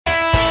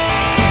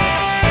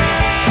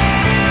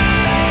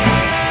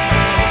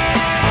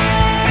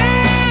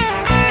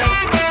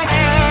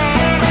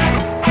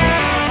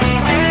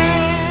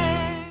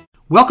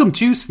Welcome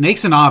to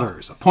Snakes and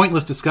Otters, a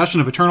pointless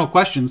discussion of eternal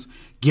questions.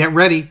 Get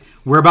ready,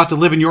 we're about to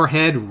live in your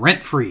head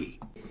rent-free.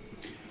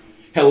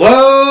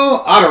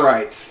 Hello,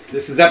 Otterites.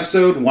 This is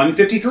episode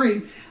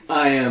 153.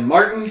 I am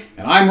Martin.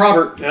 And I'm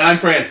Robert. And I'm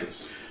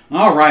Francis.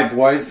 All right,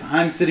 boys.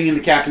 I'm sitting in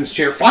the captain's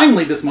chair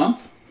finally this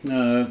month.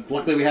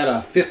 Luckily, we had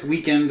a fifth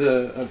weekend,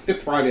 a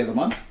fifth Friday of the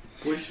month.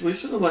 We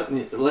should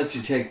have let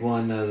you take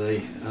one of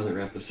the other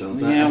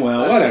episodes. Yeah,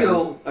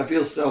 whatever. I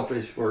feel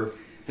selfish for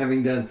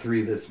having done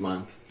 3 this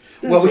month.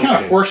 Well, we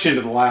kind of forced you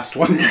into the last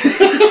one.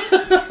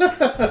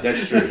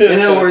 That's true.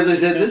 In other words, I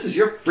said, this is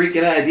your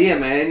freaking idea,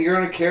 man. You're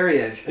going to carry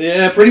it.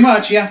 Yeah, pretty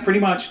much.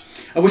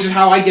 Which is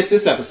how I get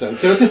this episode.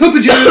 So it's a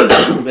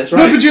Hoopajoob. That's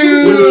right.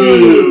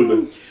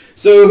 Hoopajoob.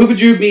 So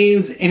Hoopajoob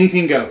means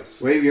anything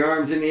goes. Wave your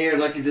arms in the air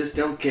like you just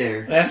don't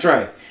care. That's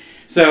right.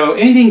 So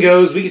anything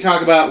goes. We can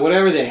talk about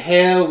whatever the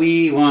hell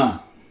we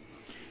want.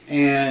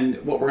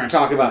 And what we're going to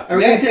talk about today. Are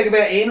we going to talk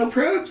about anal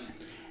probes?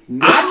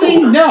 I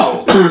mean,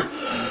 no.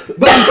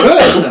 But you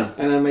could.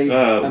 And I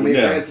made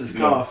Francis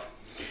cough.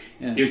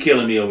 Yes. You're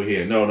killing me over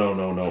here.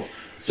 No.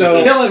 So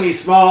You're killing me,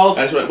 Smalls.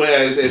 That's right.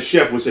 Well, as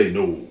Chef would say,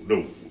 no,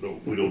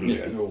 we don't do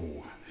that.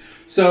 No.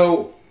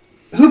 So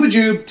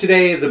Hoopajoob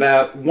today is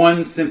about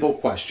one simple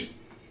question.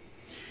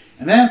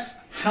 And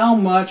that's, how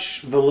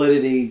much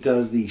validity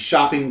does the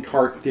shopping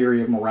cart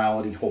theory of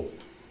morality hold?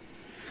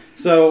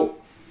 So...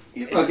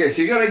 Okay,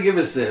 so you got to give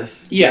us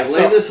this. Yeah,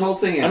 lay this whole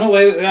thing out.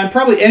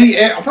 Probably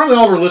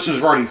all of our listeners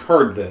have already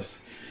heard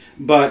this,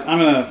 but I'm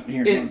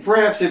gonna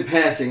perhaps in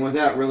passing,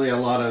 without really a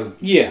lot of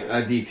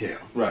detail.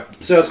 Right.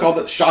 So it's called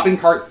the shopping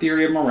cart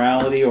theory of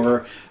morality,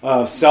 or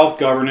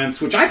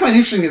self-governance, which I find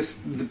interesting.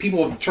 Is the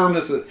people have termed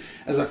this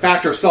as a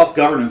factor of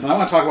self-governance, and I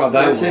want to talk about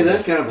that. I'd say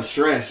that's kind of a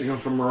stretch to go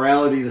from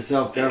morality to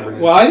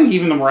self-governance. Well, I think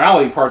even the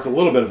morality part's a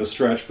little bit of a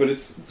stretch, but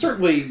it's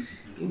certainly.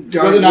 I think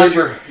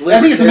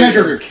it's a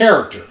measure of your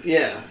character.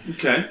 Yeah.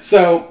 Okay.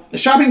 So the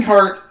shopping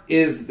cart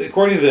is,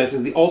 according to this,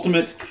 is the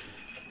ultimate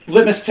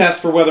litmus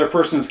test for whether a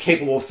person is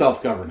capable of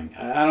self-governing.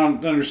 I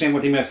don't understand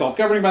what they mean by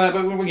self-governing by that,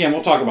 but again,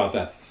 we'll talk about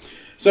that.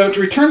 So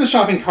to return the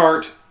shopping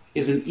cart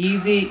is an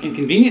easy and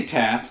convenient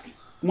task,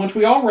 which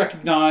we all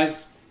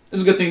recognize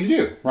is a good thing to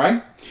do,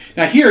 right?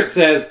 Now here it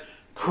says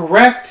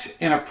correct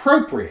and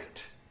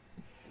appropriate.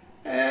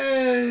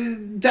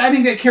 I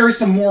think that carries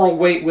some moral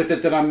weight with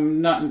it that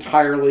I'm not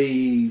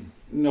entirely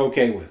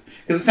okay with.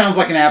 Because it sounds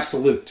like an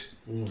absolute.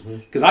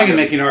 Because I can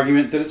make an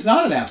argument that it's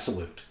not an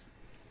absolute.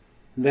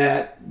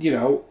 That,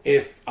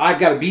 if I've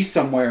got to be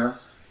somewhere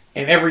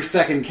and every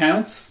second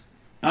counts,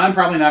 I'm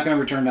probably not going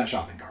to return that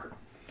shopping cart.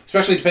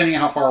 Especially depending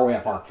on how far away I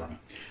park from it.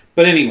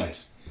 But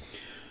anyways,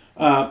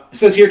 it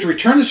says here to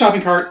return the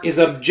shopping cart is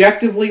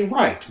objectively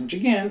right. Which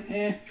again,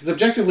 if it's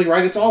objectively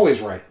right, it's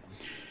always right.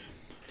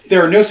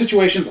 There are no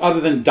situations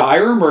other than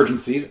dire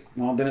emergencies,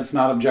 well, then it's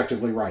not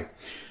objectively right.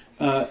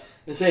 They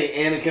say,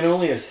 Anakin,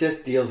 only a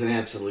Sith deals in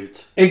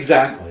absolutes.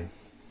 Exactly.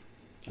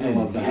 I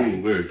love that.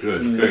 Ooh,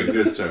 very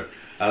good, sir.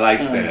 I like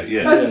that,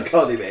 yeah. I just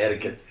called him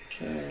Anakin.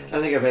 I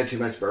think I've had too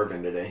much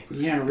bourbon today.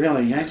 Yeah,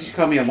 really. You just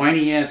called me a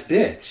whiny-ass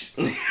bitch.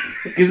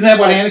 Isn't that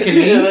what Anakin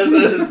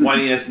means?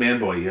 Whiny-ass man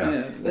boy,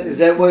 yeah. Is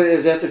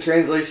that the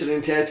translation in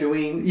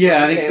Tatooine?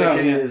 Yeah, I think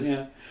Anakin so.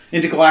 Yeah.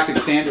 Intergalactic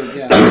Standard,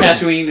 yeah.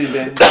 Tatooine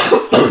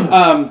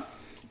and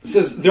it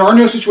says there are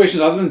no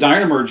situations other than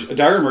dire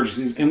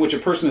emergencies in which a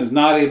person is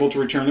not able to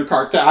return their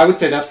cart. I would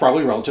say that's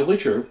probably relatively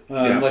true,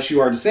 unless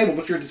you are disabled.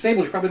 But if you're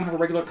disabled, you probably don't have a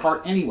regular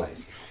cart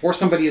anyways, or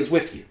somebody is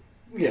with you.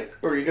 Yeah,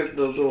 or you got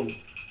the little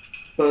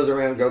buzz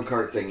around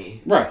go-kart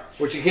thingy, right?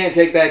 Which you can't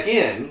take back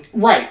in,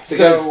 right?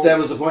 Because that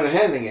was the point of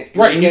having it,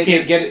 right? And you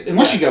can't get it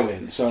unless you go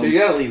in. So you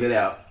got to leave it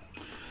out.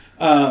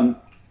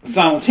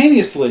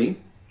 Simultaneously,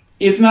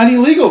 it's not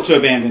illegal to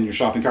abandon your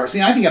shopping cart.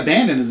 See, I think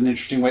abandon is an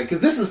interesting way,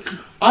 because this is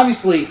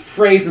obviously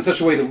phrased in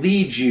such a way to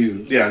lead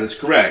you. Yeah, that's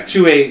correct.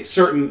 To a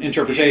certain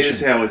interpretation. It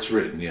is how it's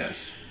written,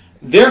 yes.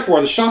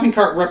 Therefore, the shopping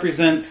cart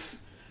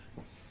represents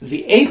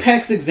the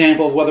apex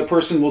example of whether a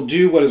person will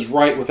do what is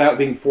right without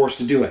being forced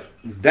to do it.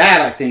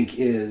 That, I think,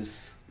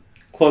 is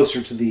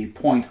closer to the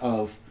point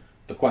of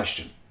the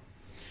question.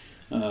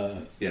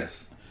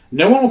 Yes.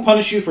 No one will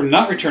punish you for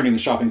not returning the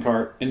shopping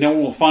cart, and no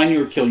one will fine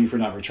you or kill you for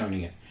not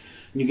returning it.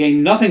 You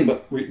gain nothing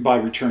by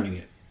returning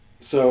it.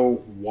 So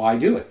why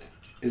do it?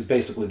 Is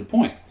basically the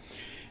point.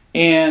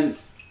 And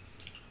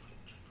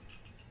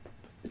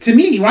to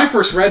me, when I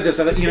first read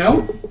this, I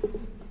thought,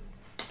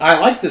 I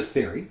like this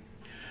theory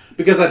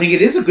because I think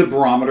it is a good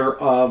barometer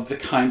of the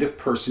kind of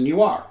person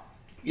you are.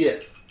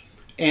 Yes.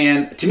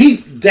 And to me,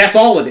 that's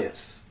all it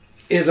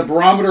is a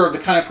barometer of the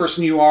kind of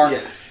person you are.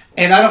 Yes.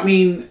 And I don't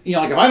mean, if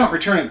I don't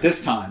return it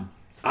this time,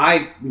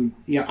 I can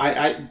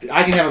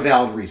have a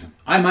valid reason.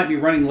 I might be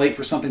running late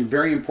for something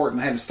very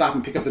important. I had to stop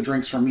and pick up the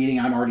drinks for a meeting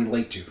I'm already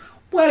late to.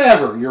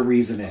 Whatever your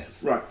reason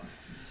is. Right.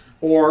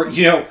 Or,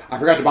 I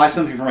forgot to buy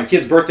something for my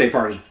kid's birthday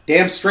party.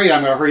 Damn straight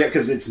I'm going to hurry up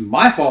because it's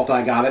my fault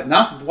I got it.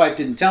 Not that the wife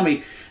didn't tell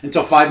me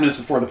until 5 minutes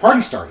before the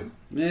party started.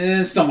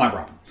 It's still my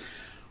problem.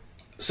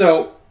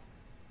 So,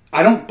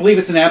 I don't believe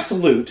it's an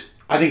absolute.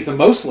 I think it's a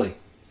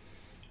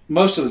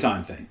most of the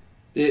time thing.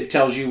 It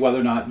tells you whether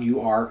or not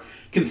you are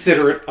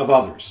considerate of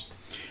others.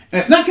 And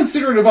it's not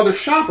considerate of other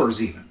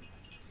shoppers even.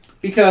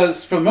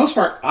 Because for the most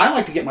part, I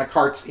like to get my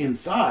carts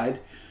inside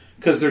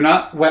because they're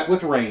not wet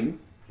with rain.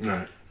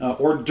 Right.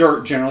 Or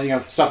dirt generally. You know,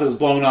 if stuff is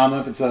blown on them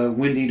if it's a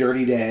windy,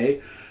 dirty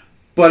day.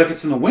 But if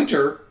it's in the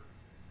winter,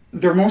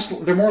 they're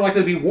more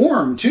likely to be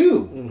warm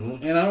too.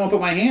 Mm-hmm. And I don't want to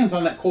put my hands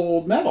on that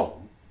cold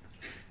metal.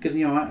 Because,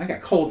 you know, I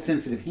got cold,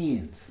 sensitive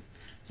hands.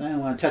 So I don't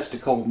want to touch the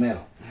cold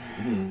metal.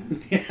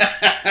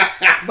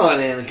 Come on,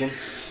 Anakin.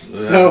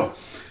 So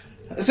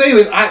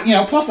anyways,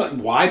 plus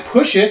why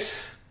push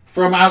it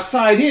from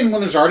outside in when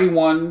there's already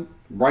one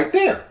right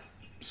there?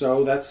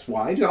 So that's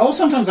why I do. Oh,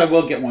 sometimes I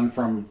will get one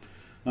from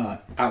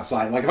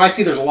outside. Like if I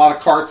see there's a lot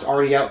of carts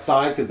already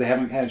outside because they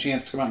haven't had a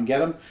chance to come out and get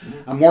them,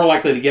 I'm more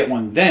likely to get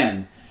one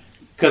then,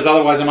 because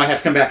otherwise I might have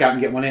to come back out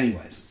and get one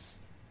anyways.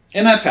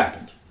 And that's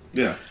happened.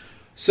 Yeah.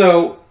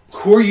 So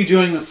who are you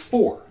doing this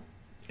for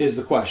is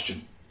the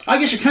question. I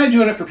guess you're kind of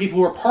doing it for people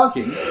who are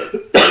parking,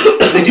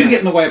 because they do get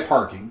in the way of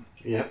parking.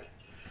 Yep.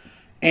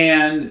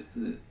 And,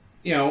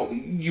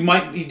 you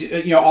might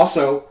be,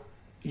 also,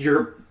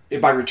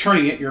 by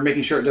returning it, you're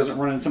making sure it doesn't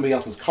run in somebody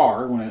else's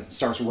car when it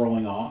starts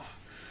rolling off.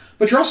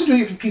 But you're also doing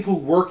it for people who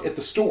work at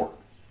the store.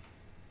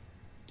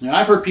 And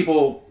I've heard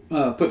people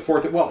put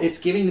forth that, well, it's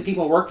giving the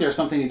people who work there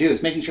something to do.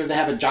 It's making sure they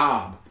have a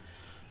job.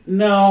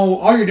 No,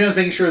 all you're doing is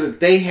making sure that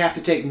they have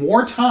to take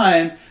more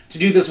time to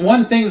do this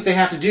one thing that they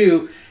have to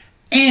do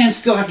and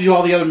still have to do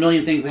all the other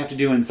million things they have to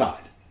do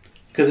inside.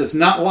 Because it's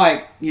not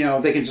like,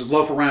 they can just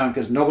loaf around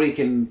because nobody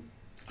can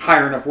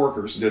hire enough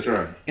workers. That's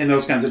right. In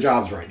those kinds of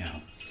jobs right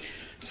now.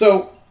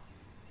 So,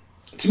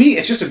 to me,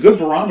 it's just a good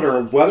barometer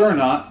of whether or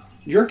not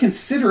you're a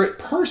considerate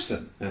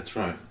person. That's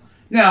right.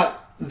 Now,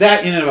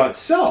 that in and of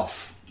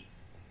itself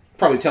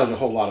probably tells you a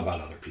whole lot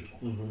about other people.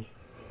 Mm-hmm.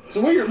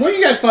 So what are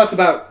you guys' thoughts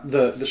about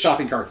the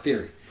shopping cart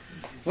theory?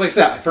 Like I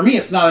said, for me,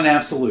 it's not an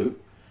absolute.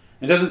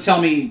 It doesn't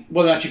tell me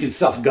whether or not you can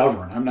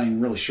self-govern. I'm not even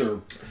really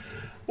sure.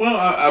 Well,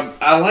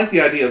 I like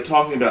the idea of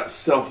talking about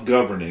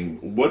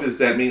self-governing. What does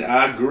that mean?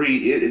 I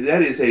agree.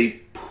 That is a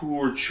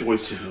poor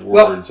choice of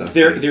words. Well,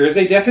 there is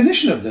a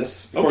definition of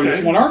this according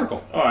to one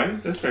article. All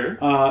right, that's fair.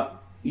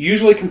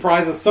 Usually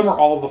comprises some or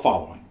all of the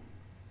following.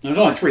 And there's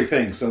only 3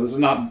 things, so this is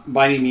not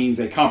by any means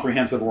a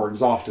comprehensive or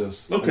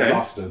exhaustive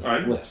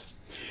list.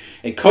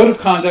 A code of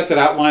conduct that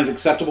outlines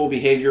acceptable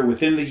behavior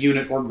within the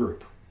unit or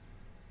group.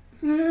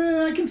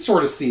 I can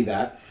sort of see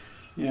that.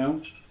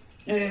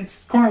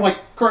 It's kind of like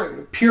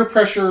peer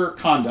pressure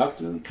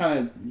conduct. Kind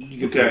of,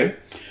 you could okay.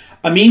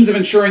 A means of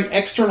ensuring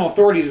external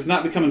authority does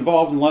not become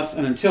involved unless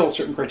and until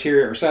certain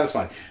criteria are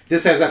satisfied.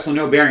 This has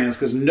absolutely no bearing on this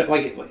because,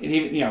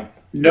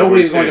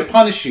 nobody's going to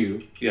punish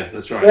you. Yeah,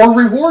 that's right. Or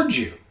reward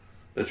you.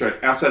 That's right.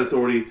 Outside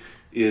authority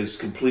is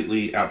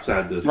completely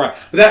outside the... Right.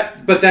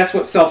 But that's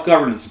what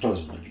self-governance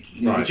supposedly means.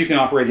 Right. That you can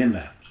operate in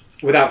that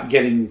without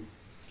getting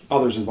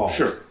others involved.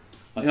 Sure.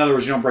 In other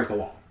words, you don't break the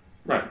law.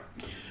 Right.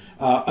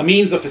 A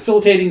means of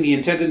facilitating the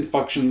intended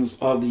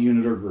functions of the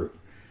unit or group.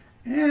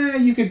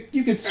 You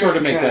could sort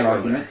of make that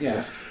argument.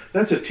 Yeah.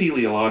 That's a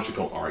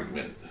teleological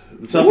argument.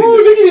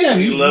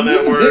 Something you love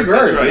that word. Big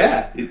word. Right.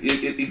 Yeah.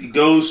 It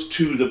goes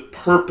to the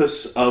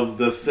purpose of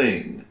the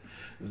thing.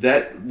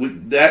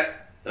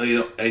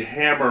 A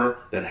hammer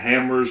that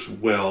hammers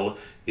well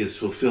is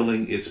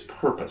fulfilling its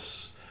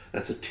purpose.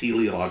 That's a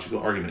teleological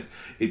argument.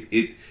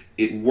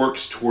 It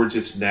works towards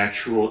its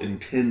natural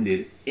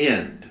intended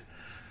end.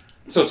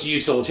 So it's a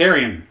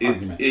utilitarian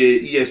argument.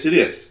 Yes, it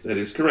is. That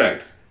is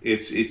correct.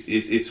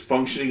 It's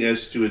functioning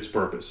as to its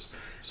purpose.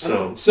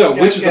 So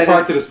which is the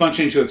part that is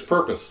functioning to its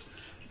purpose?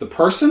 The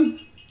person,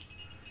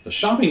 the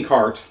shopping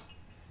cart,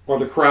 or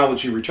the corral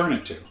that you return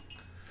it to?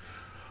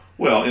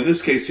 Well, in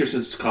this case here,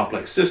 since it's a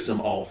complex system,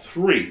 all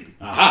 3.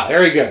 Aha,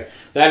 very good.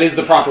 That is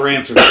the proper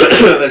answer.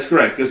 That's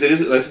correct, because it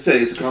is, let's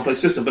say, it's a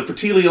complex system. But for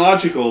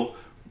teleological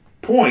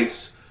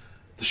points,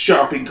 the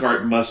shopping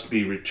cart must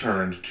be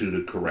returned to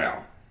the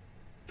corral.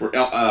 For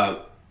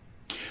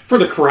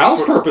the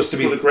corral's purpose to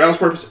be... For the corral's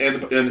purpose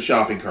and the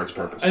shopping cart's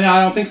purpose. No,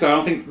 I don't think so. I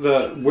don't think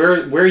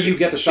where you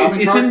get the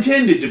shopping cart... It's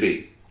intended to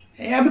be.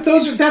 Yeah, but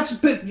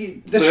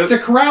the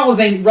corral is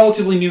a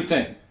relatively new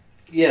thing.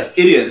 Yes,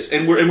 it is,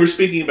 and we're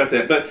speaking about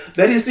that. But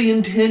that is the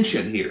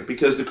intention here,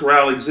 because the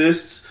corral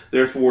exists.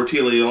 Therefore,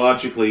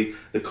 teleologically,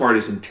 the cart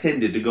is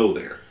intended to go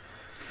there.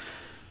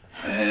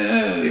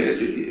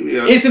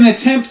 It's an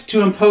attempt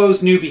to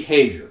impose new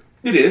behavior.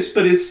 It is,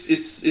 but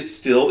it's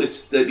still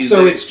that.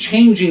 So it's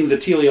changing the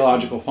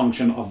teleological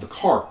function of the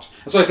cart.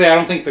 That's why I say I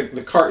don't think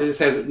the cart. This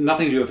has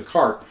nothing to do with the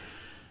cart.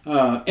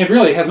 It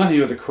really has nothing to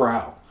do with the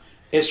corral.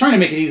 It's trying to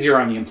make it easier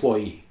on the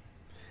employee.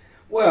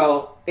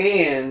 Well,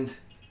 and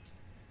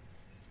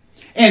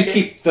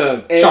keep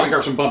the shopping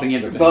carts from bumping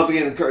into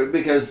things.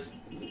 Because,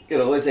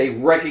 it's a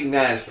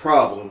recognized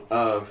problem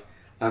of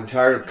I'm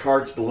tired of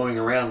carts blowing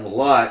around the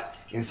lot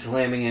and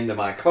slamming into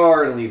my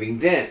car and leaving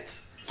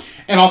dents.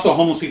 And also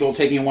homeless people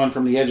taking one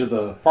from the edge of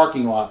the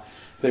parking lot,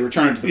 If they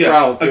return it to the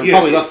corral, they're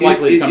probably less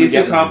likely to come It's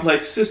together. a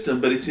complex system,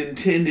 but it's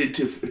intended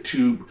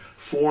to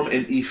form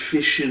an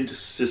efficient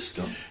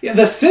system. Yeah,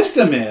 the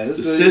system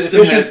is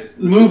system has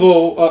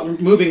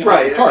moving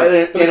right. the cart.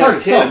 But the cart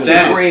itself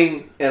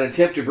An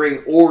attempt to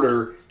bring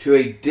order to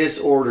a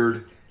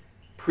disordered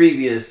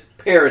previous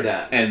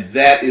paradigm. And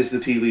that is the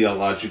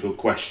teleological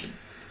question.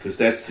 Because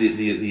that's the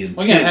intent.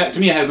 Well, again, to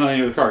me, it has nothing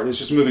to do with the cart. It's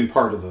just moving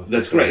part of the...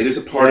 That's great. It is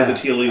a part of the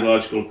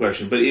teleological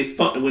question. But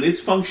when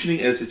it's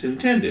functioning as it's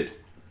intended,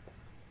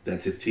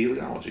 that's its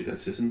teleology.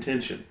 That's its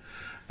intention.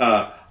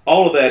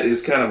 All of that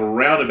is kind of a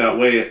roundabout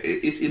way.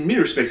 In many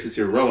respects, it's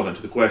irrelevant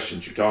to the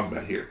questions you're talking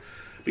about here.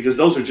 Because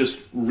those are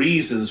just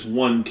reasons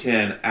one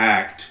can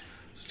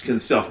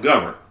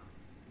self-govern.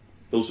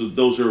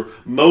 Those are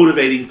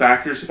motivating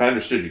factors, if I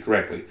understood you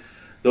correctly.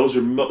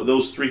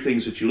 Those three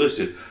things that you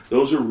listed,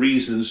 those are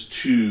reasons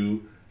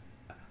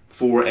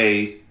for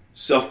a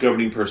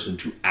self-governing person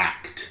to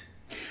act.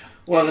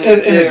 Well,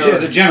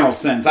 as a general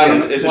sense, I don't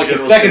know. Like the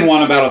second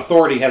one about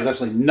authority has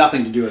absolutely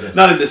nothing to do with this.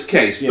 Not in this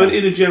case, but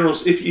in a general.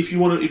 If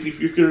you're going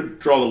to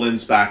draw the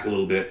lens back a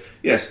little bit,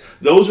 yes,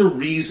 those are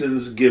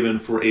reasons given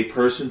for a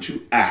person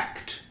to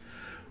act.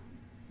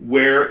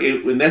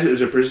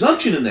 There's a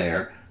presumption in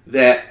there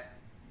that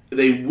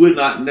they would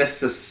not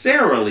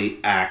necessarily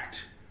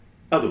act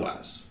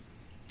otherwise.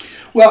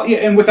 Well, yeah,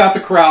 and without the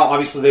corral,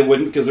 obviously they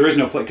wouldn't, because there is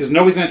no place. Because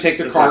nobody's going to take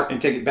their cart and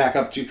take it back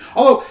up to...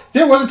 Although,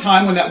 there was a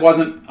time when that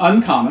wasn't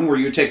uncommon, where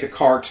you would take the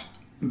cart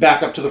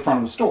back up to the front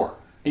of the store.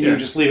 And you would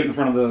just leave it in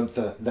front of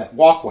that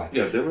walkway.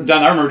 Yeah, I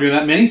remember doing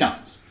that many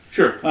times.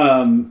 Sure.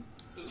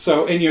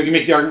 So, and you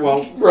make the argument,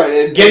 well,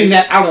 right, getting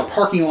that out of the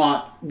parking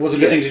lot was a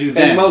good thing to do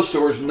then. And most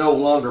stores no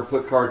longer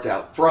put carts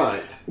out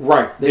front.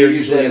 Right. They're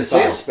usually in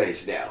sales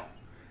space now,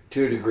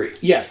 to a degree.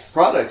 Yes.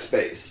 Product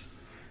space.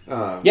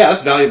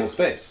 That's valuable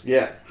space.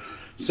 Yeah.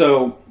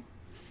 So,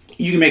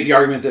 you can make the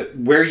argument that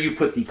where you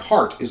put the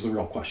cart is the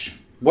real question.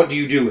 What do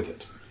you do with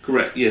it?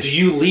 Correct, yes. Do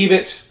you leave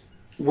it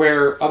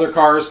where other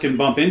cars can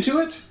bump into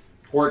it?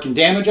 Or it can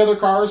damage other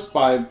cars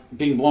by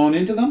being blown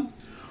into them?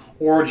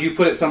 Or do you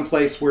put it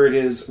someplace where it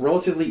is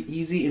relatively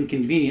easy and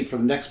convenient for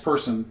the next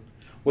person,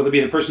 whether it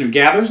be the person who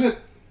gathers it,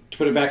 to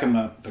put it back in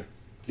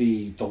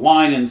the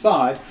line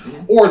inside,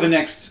 or the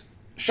next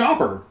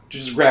shopper to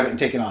just grab it and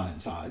take it on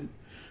inside?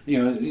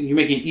 You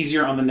make it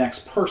easier on the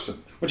next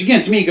person. Which,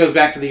 again, to me, goes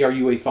back to are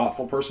you a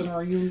thoughtful person or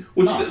are you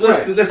not?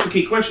 That's the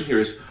key question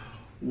here is,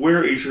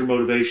 where is your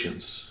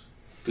motivations?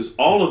 Because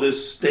all of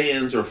this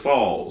stands or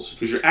falls,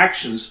 because your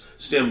actions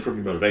stem from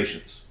your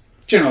motivations.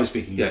 Generally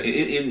speaking, yes. Yeah,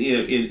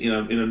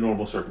 in a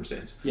normal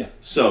circumstance. Yeah.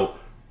 So,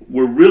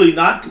 we're really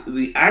not...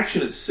 The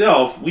action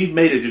itself, we've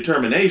made a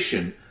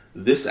determination.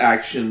 This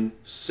action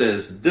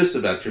says this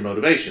about your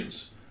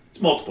motivations. It's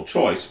multiple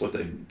choice, what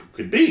they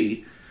could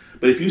be.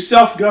 But if you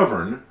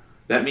self-govern,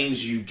 that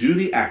means you do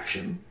the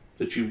action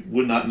that you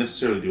would not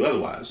necessarily do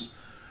otherwise.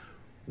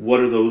 What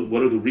are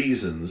the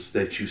reasons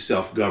that you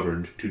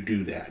self-governed to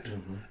do that?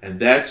 Mm-hmm. And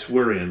that's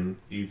wherein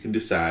you can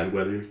decide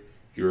what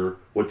your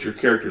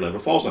character level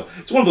falls on.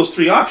 It's one of those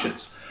three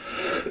options.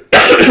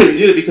 You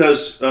did it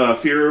because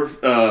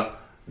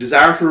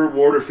desire for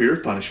reward or fear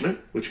of punishment,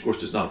 which of course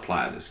does not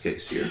apply in this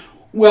case here.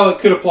 Well, it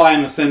could apply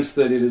in the sense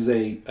that it is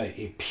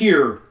a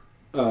peer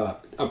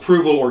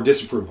approval or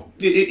disapproval.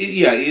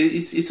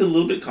 It's a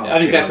little bit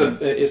complicated. I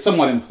think it's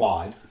somewhat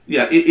implied.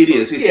 Yeah, it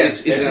is.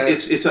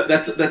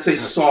 That's a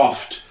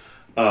soft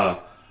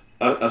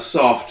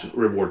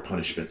reward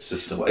punishment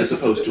system as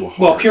opposed to a hard.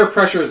 Well, peer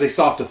pressure is a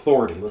soft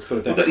authority. Let's put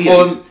it that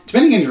way.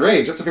 Depending on your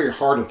age, that's a very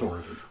hard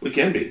authority. It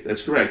can be.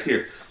 That's correct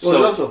here. Well,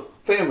 there's also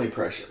family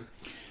pressure.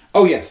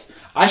 Oh yes,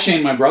 I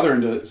shamed my brother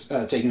into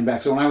taking him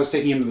back. So when I was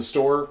taking him to the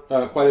store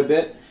quite a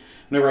bit,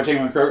 whenever I take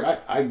him to the car,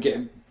 I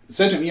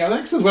said to him,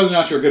 that says whether or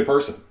not you're a good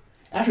person.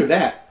 After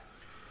that,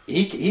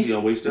 he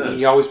always does.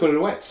 He always put it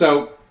away.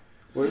 So.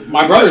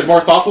 My brother's more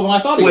thoughtful than I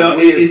thought he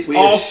was. We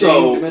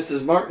also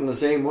Mrs. Martin the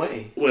same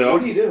way. Well,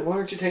 what are you doing? Why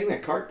aren't you taking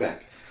that cart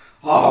back?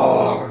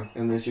 Oh,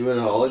 and then she would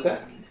haul it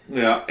back.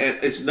 Yeah, and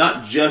it's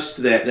not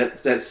just that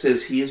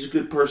says he is a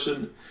good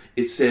person.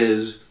 It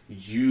says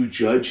you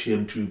judge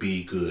him to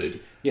be good,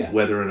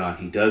 whether or not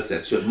he does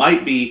that. So it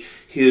might be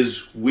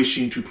his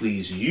wishing to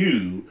please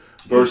you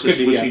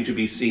versus wishing to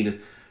be seen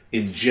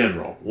in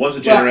general. One's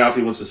a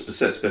generality, one's a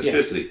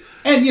specificity.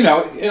 Yes. And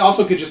it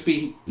also could just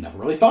be never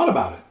really thought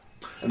about it.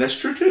 And that's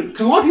true too,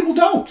 because a lot of people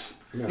don't.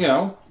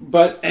 No.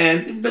 But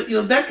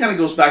that kind of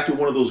goes back to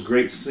one of those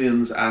great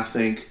sins I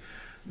think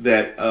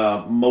that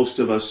most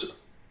of us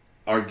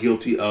are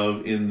guilty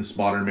of in this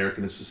modern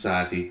American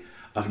society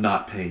of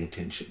not paying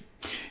attention.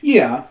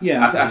 Yeah.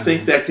 I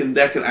think that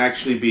can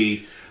actually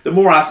be. The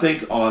more I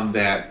think on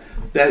that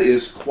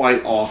is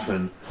quite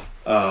often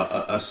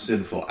a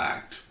sinful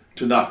act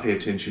to not pay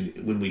attention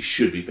when we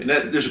should be.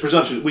 There's a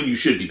presumption when you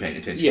should be paying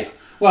attention. Yeah.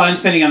 Well, and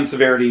depending on the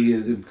severity,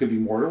 it could be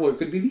mortal or it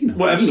could be venal.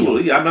 Well,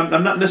 absolutely. Yeah,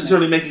 I'm not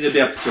necessarily making a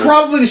depth.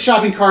 Probably the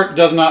shopping cart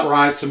does not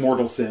rise to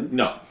mortal sin.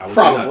 No, I would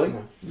probably say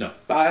not.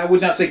 No. I would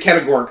not say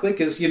categorically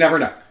because you never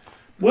know.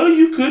 Well,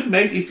 you could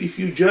make if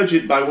you judge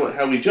it by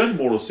how we judge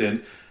mortal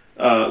sin.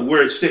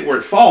 where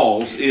it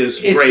falls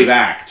is grave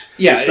act.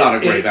 Yeah, it's not a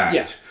grave act.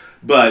 Yeah.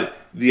 But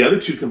the other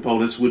two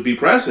components would be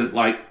present,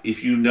 like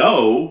if you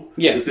know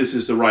yes. that this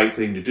is the right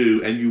thing to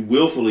do, and you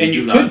willfully and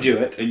you could do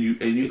it, and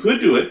you could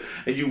do it,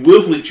 and you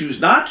willfully choose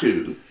not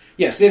to.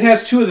 Yes, it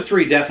has two of the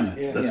three definite.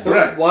 Yeah. That's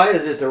correct. Why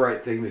is it the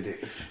right thing to do?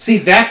 See,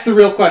 that's the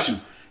real question.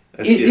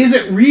 Is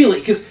it really?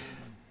 Because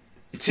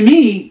to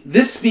me,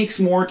 this speaks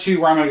more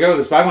to where I'm going to go with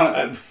this. But I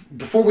want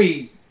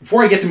to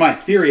before I get to my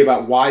theory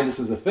about why this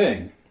is a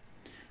thing,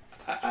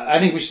 I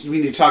think we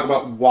need to talk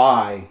about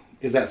why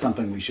is that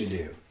something we should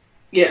do.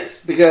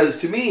 Yes, because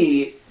to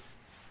me,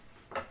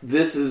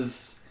 this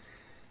is.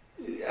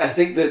 I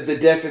think that the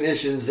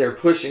definitions they're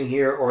pushing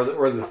here,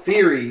 or the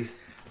theories,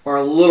 are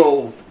a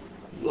little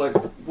like,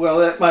 well,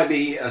 that might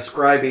be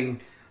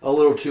ascribing a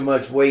little too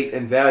much weight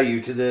and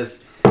value to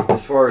this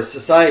as far as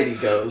society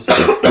goes.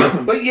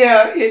 But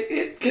yeah,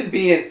 it can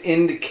be an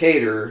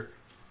indicator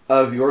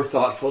of your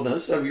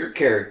thoughtfulness, of your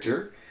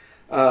character.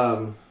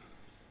 And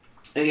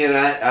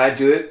I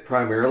do it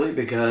primarily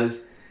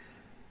because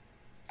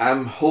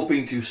I'm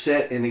hoping to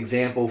set an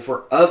example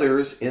for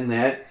others in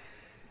that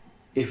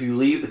if you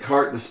leave the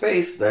cart in the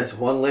space, that's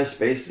one less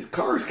space that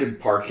cars can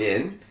park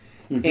in.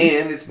 Mm-hmm.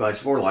 And it's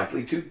much more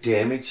likely to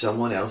damage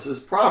someone else's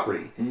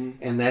property. Mm-hmm.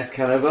 And that's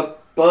kind of a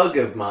bug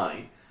of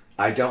mine.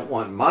 I don't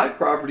want my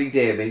property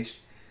damaged.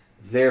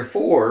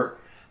 Therefore,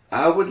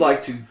 I would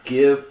like to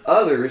give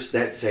others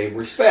that same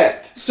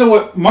respect. So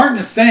what Martin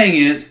is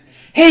saying is,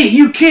 hey,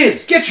 you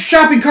kids, get your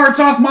shopping carts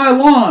off my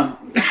lawn.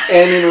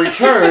 And in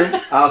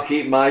return, I'll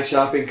keep my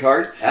shopping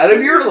cart out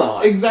of your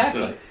lawn.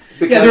 Exactly.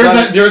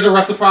 Because there's a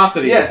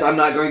reciprocity. Yes, I'm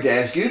not going to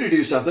ask you to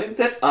do something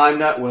that I'm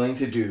not willing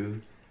to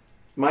do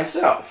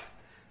myself.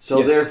 So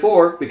yes.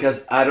 Therefore,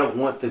 because I don't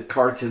want the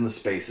carts in the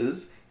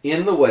spaces,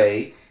 in the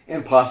way,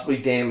 and possibly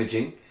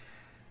damaging,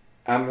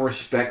 I'm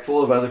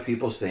respectful of other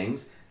people's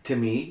things. To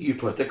me, you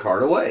put the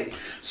cart away.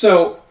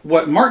 So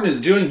what Martin is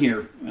doing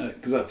here,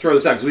 because I'll throw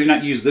this out, because we've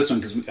not used this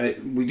one, because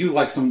we do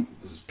like some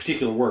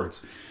particular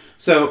words.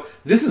 So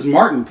this is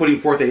Martin putting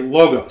forth a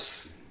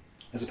logos,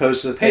 as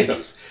opposed to the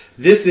pathos.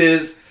 This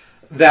is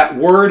that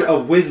word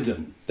of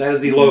wisdom. That is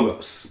the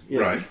logos.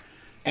 Yes. Right.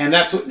 And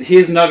that's what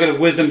his nugget of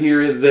wisdom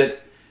here is that,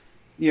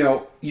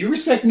 you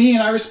respect me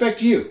and I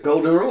respect you.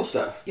 Golden rule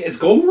stuff. Yeah, it's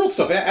golden rule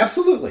stuff,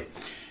 absolutely.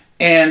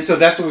 And so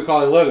that's what we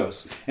call it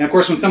logos. And of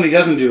course, when somebody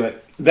doesn't do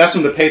it, that's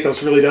when the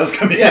pathos really does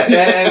come in.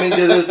 Yeah, I mean,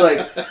 because it's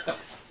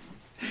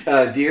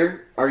like,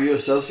 dear, are you a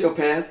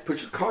sociopath?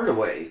 Put your cart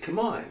away. Come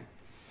on.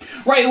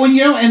 Right,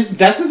 and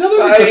that's another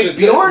question.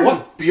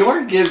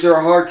 Bjorn gives her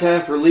a hard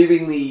time for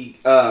leaving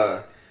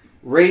the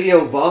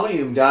radio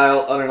volume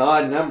dial on an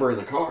odd number in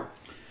the car.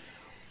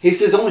 He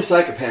says only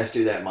psychopaths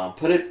do that, Mom.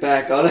 Put it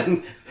back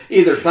on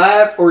either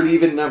 5 or an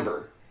even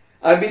number.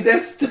 I mean,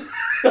 that's...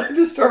 I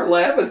just start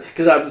laughing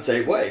because I'm the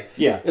same way.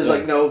 Yeah. It's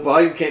like, no,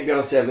 volume can't be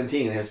on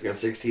 17. It has to be on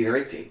 16 or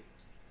 18.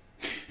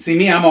 See,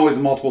 me, I'm always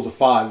the multiples of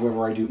 5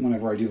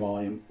 whenever I do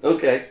volume.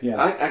 Okay.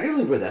 Yeah. I can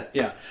live with that.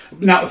 Yeah.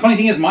 Now, the funny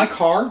thing is, my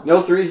car...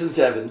 No 3s and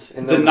 7s.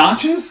 And no the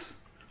notches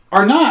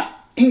are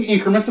not in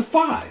increments of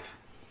 5.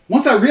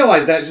 Once I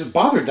realized that, it just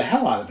bothered the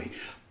hell out of me.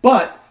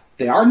 But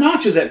they are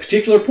notches at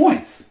particular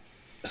points.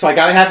 So I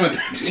got to have them at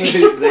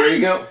particular There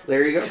you go.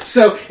 There you go.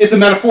 So it's a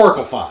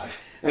metaphorical 5.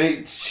 I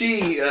mean,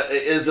 she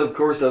is, of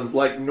course, of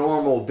like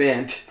normal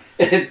bent.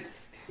 And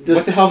just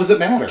what the hell does it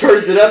matter?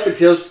 Turns it up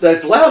until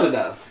that's loud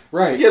enough.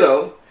 Right.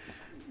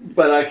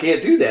 But I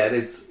can't do that.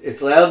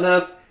 It's loud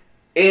enough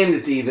and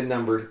it's even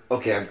numbered.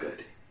 Okay, I'm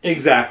good.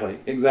 Exactly.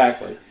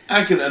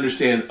 I can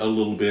understand a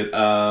little bit.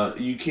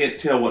 You can't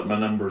tell what my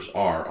numbers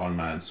are on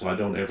mine, so I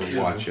don't ever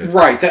watch it.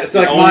 Right. That's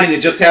like mine.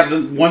 It just have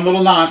the one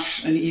little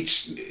notch in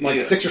each,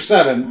 6 or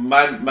 7.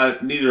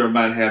 Neither of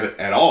mine have it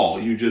at all.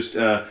 You just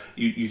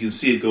you can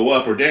see it go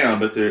up or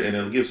down, and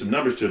it'll give some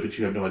numbers to it, but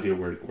you have no idea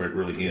where it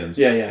really ends.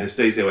 Yeah. And it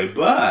stays that way.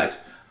 But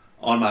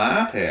on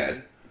my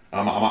iPad,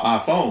 on my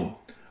iPhone,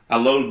 I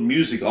load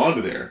music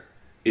onto there.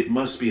 It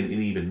must be an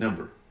even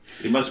number.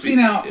 It must be.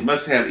 It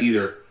must have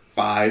either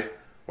 5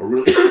 or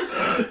really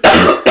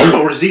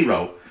or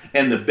 0.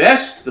 And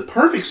the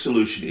perfect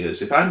solution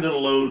is if I'm going to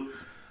load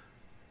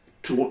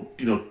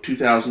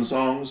 2,000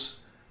 songs.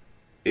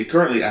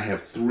 Currently, I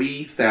have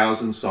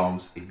 3,000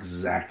 songs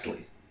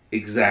exactly.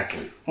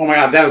 Oh my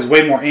God, that is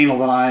way more anal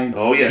than I.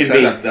 Oh yes,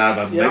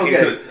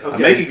 I'm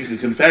making a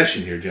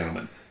confession here,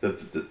 gentlemen.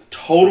 The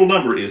total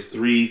number is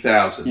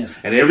 3,000. Yes.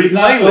 And every he's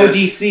playlist, not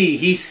ODC,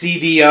 he's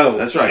CDO.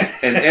 That's right.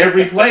 And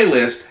every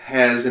playlist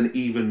has an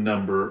even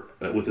number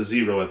with a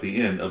 0 at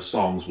the end of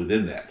songs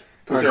within that.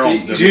 Right, so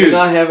you do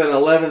not have an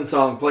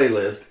 11-song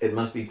playlist. It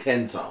must be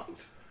 10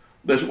 songs.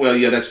 That's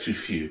too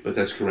few, but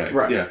that's correct.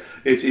 Right. Yeah,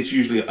 it's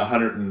usually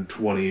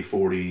 120,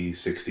 40,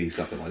 60,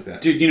 something like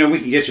that. Dude, we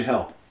can get you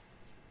help.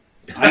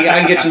 I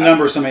can get you a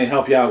number of somebody to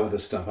help you out with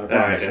this stuff. I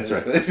promise. That's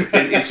right.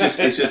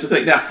 It's just a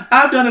thing. Now,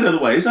 I've done it other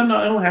ways. I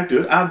don't have to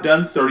do it. I've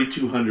done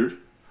 3,200,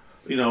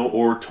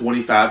 or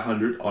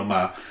 2,500 on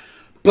my.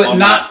 But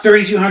not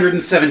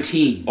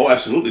 3,217. Oh,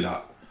 absolutely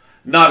not.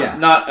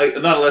 Not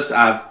unless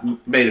I've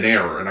made an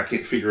error and I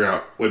can't figure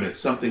out. Wait a minute,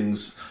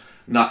 something's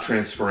not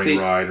transferring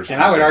right or something.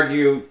 And I would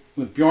argue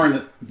with Bjorn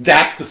that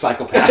that's the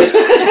psychopath. That's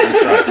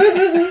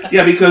right.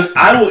 Yeah, because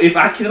if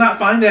I cannot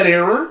find that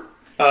error,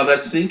 that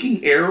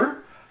syncing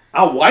error,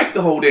 I'll wipe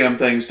the whole damn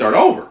thing and start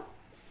over.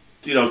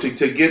 To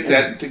get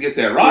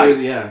that right.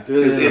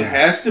 Because it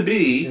has to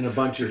be in a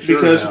bunch of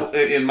because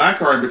in my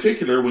car in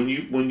particular, when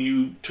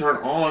you turn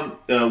on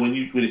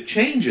when it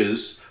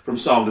changes from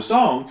song to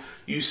song,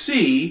 you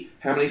see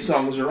how many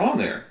songs are on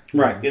there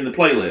in the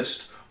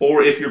playlist,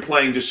 or if you're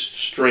playing just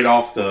straight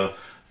off the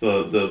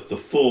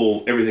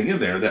full everything in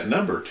there, that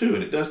number too,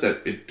 and it does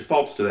that. It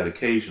defaults to that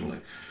occasionally.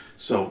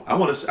 So I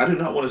do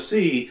not want to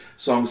see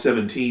song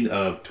 17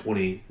 of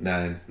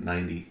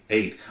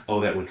 2998.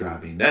 Oh, that would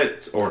drive me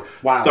nuts. Or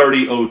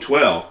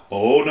 30012.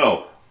 Oh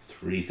no,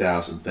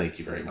 3000. Thank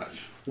you very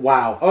much.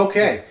 Wow.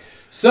 Okay.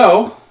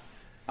 So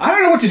I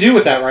don't know what to do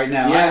with that right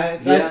now.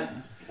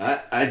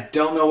 I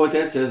don't know what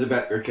that says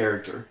about your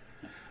character.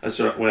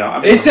 That's right.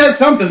 Well, it says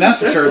something. That's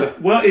for sure.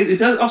 Well, it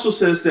does also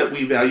says that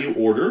we value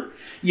order.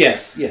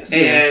 Yes.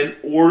 And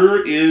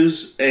order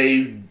is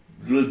a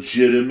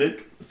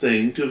legitimate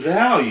thing to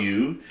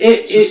value.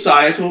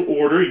 Societal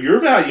order. You're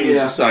valuing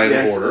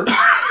societal order.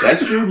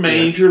 That's your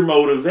major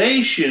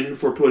motivation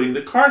for putting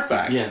the cart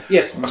back.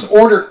 Yes.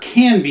 Order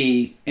can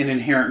be an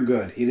inherent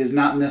good. It is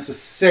not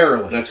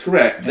necessarily. That's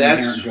correct.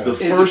 That's the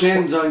first. It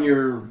depends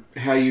on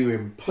how you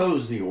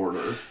impose the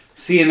order.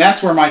 See, and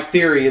that's where my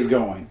theory is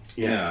going.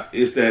 Yeah,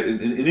 is that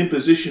an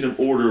imposition of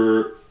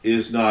order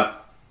is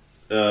not.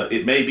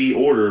 It may be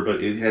order, but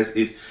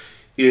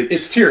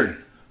it's tyranny.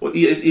 Well,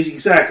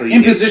 exactly.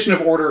 Imposition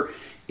of order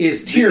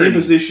is tyranny.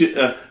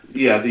 The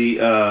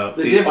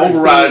difference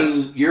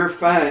overrides. Being you're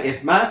fine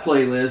if my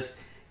playlist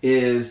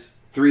is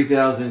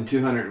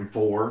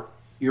 3,204.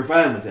 You're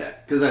fine with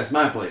that because that's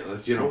my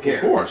playlist. You don't care.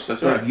 Of course,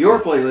 that's right. Your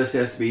playlist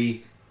has to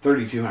be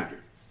 3,200.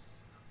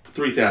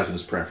 3,000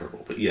 is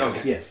preferable, but yes.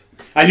 Okay. Yes.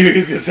 I knew he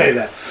was going to say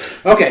that.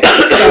 Okay.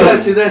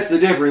 So that's the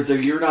difference.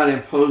 If you're not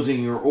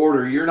imposing your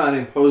order, you're not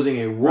imposing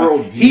a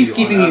worldview. He's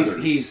keeping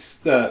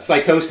his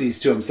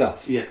psychoses to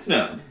himself. Yes.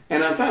 No.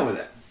 And I'm fine with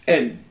that.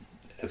 And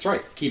that's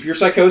right. Keep your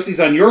psychoses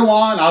on your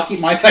lawn. I'll keep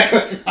my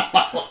psychoses on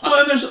my lawn. Well,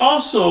 and there's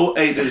also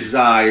a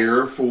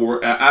desire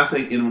for, I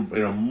think in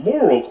a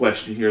moral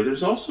question here,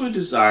 there's also a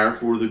desire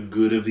for the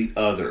good of the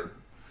other.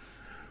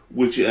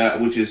 Which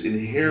is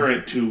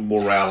inherent to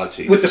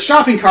morality. With the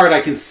shopping cart,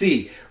 I can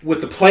see.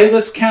 With the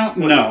playlist count,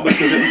 no.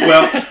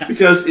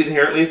 Because it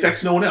inherently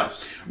affects no one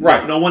else.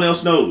 Right. No one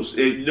else knows.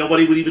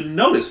 Nobody would even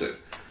notice it.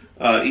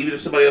 Even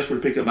if somebody else were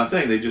to pick up my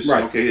thing, they just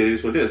say, okay, it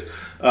is what it is.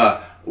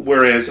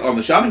 Whereas on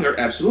the shopping cart,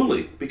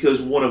 absolutely.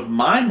 Because one of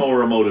my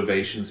moral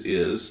motivations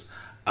is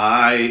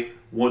I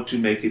want to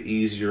make it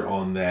easier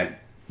on that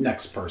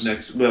next person.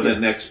 That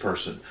next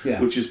person,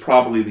 which is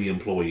probably the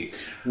employee.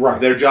 Right.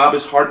 Their job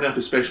is hard enough,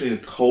 especially in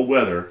cold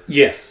weather.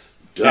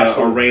 Yes.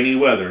 Or rainy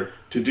weather,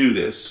 to do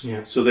this.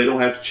 Yeah. So they don't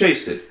have to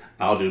chase it.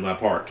 I'll do my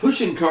part.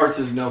 Pushing carts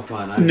is no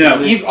fun.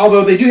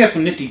 Although they do have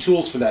some nifty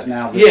tools for that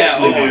now. I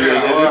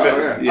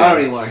don't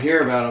even want to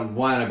hear about them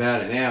whine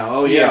about it now.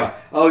 Oh, yeah.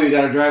 Oh, you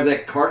got to drive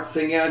that cart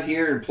thing out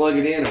here and plug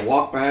it in and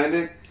walk behind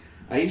it.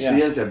 I used to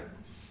have to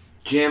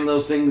jam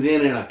those things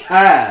in a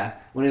tie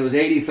when it was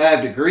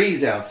 85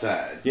 degrees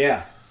outside.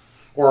 Yeah.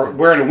 Or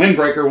wearing a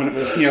windbreaker when it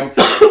was,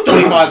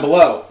 25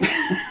 below.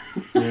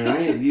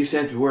 I used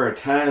to have to wear a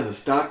tie as a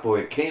stock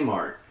boy at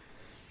Kmart.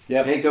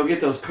 Yep. Hey, go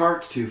get those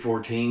carts,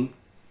 214.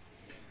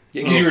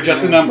 Yeah, because you were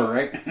just a number,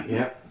 right?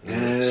 Yep.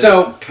 And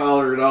so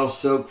collar it all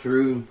soaked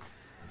through.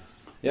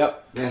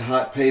 Yep. That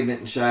hot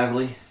pavement in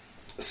Shively.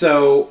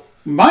 So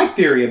my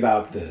theory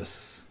about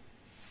this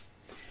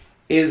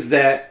is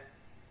that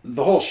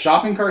the whole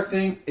shopping cart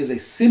thing is a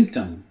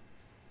symptom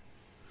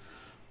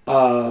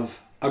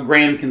of a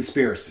grand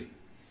conspiracy.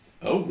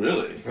 Oh,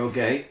 really?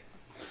 Okay.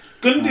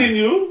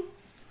 Continue.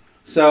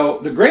 So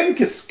the grand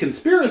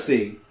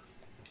conspiracy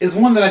is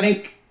one that I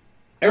think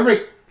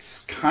everybody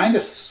kind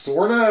of,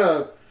 sort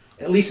of,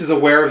 at least is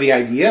aware of the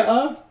idea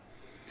of.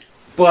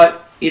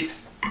 But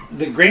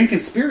the grand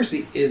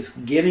conspiracy is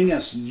getting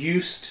us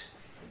used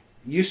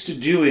to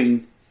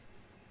doing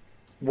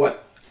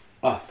what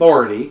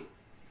authority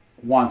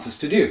wants us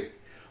to do.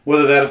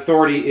 Whether that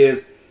authority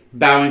is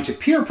bowing to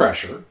peer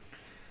pressure.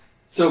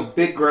 So,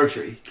 Big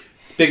Grocery.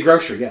 It's Big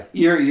Grocery, yeah.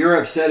 You're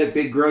upset at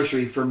Big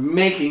Grocery for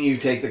making you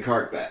take the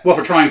cart back. Well,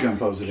 for trying to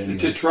impose it anyway.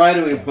 To try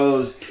to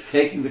impose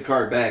taking the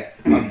cart back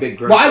on Big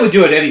Grocery. Well, I would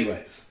do it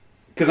anyways,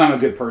 because I'm a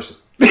good person.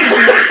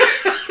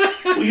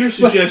 Well, you're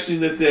suggesting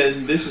that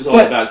then this is all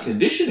about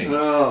conditioning.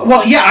 Oh.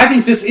 Well, yeah, I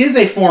think this is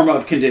a form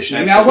of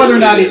conditioning. Absolutely. Now, whether or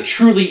not it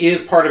truly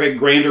is part of a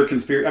grander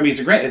conspiracy, I mean,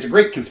 it's a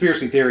great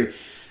conspiracy theory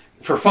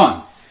for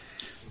fun.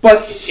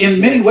 But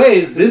in many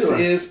ways, this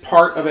is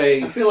part of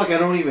a... I feel like I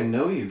don't even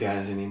know you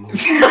guys anymore.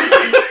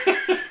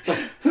 It's like,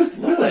 who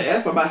the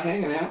F am I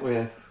hanging out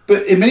with?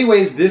 But in many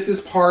ways, this is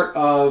part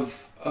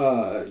of,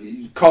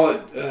 call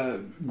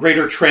it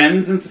greater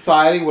trends in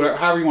society, whatever,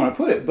 however you want to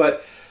put it.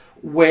 But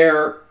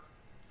where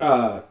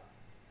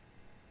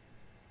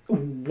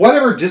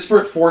whatever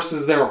disparate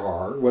forces there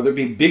are, whether it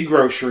be Big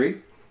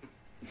Grocery,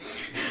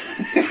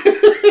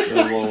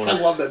 I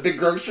love that big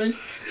grocery.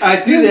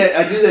 I do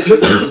that to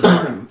Mrs.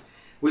 Barnum.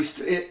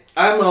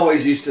 I'm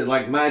always used to,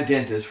 like, my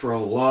dentist for a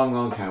long,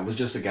 long time was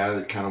just a guy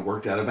that kind of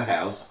worked out of a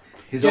house.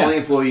 His only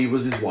employee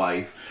was his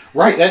wife.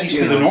 Right, that used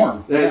to be the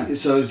norm.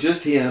 So it was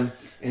just him.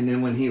 And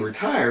then when he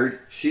retired,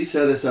 she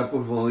set us up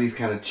with one of these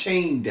kind of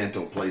chain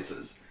dental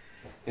places.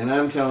 And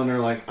I'm telling her,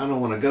 like, I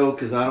don't want to go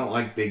because I don't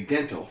like big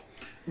dental.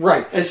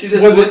 Right. And she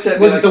just looks at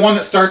me Was it the one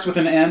that starts with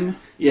an M?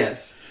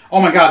 Yes.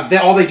 Oh my God,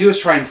 all they do is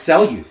try and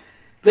sell you.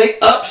 They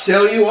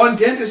upsell you on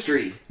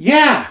dentistry.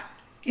 Yeah.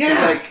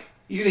 Yeah. Like,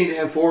 you need to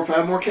have 4 or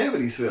 5 more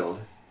cavities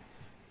filled.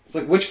 It's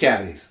like, which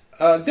cavities?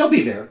 They'll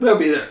be there. They'll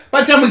be there.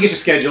 By the time we get you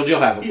scheduled, you'll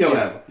have them. You'll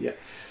have them. Yeah.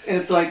 And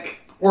it's like...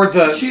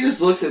 She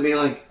just looks at me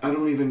like, I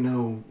don't even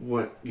know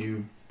what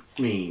you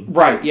mean.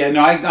 Right, yeah,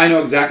 no, I know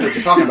exactly what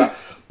you're talking about.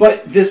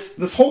 But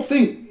this whole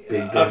thing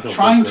of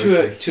trying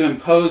to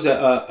impose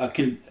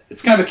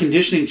it's kind of a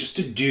conditioning just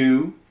to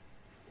do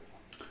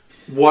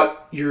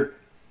what you're,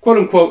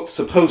 quote-unquote,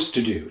 supposed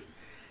to do.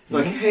 It's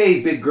like,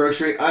 hey, big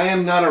grocery, I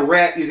am not a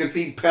rat you can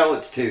feed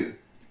pellets to.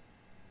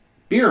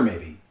 Beer,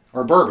 maybe.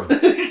 Or bourbon.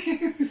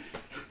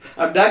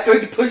 I'm not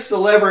going to push the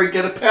lever and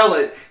get a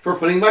pellet for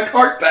putting my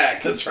cart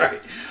back. That's right.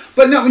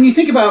 But no, when you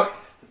think about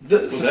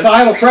the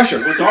societal pressure.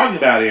 We're talking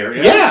about here.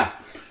 Yeah.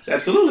 It's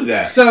absolutely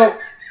that. So,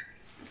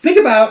 think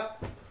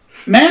about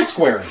mask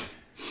wearing.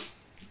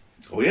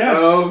 Oh, yes.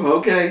 Oh,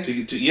 okay.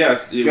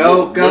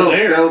 Go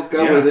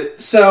with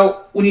it.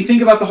 So, when you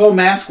think about the whole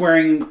mask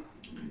wearing...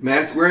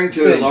 Mask wearing,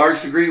 to a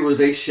large degree, was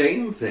a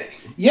shame thing.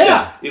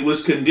 Yeah. It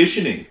was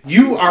conditioning.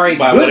 You are a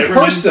good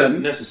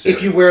person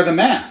if you wear the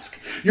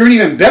mask. You're an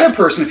even better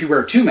person if you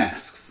wear 2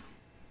 masks.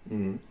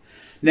 Mm.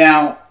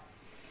 Now,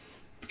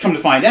 come to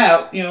find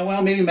out,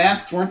 maybe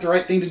masks weren't the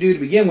right thing to do to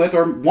begin with,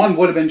 or one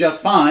would have been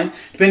just fine.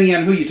 Depending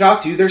on who you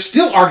talk to, they're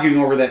still arguing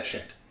over that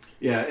shit.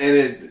 Yeah,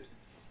 and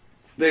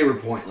they were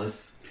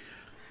pointless.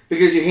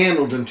 Because you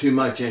handled them too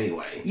much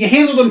anyway. You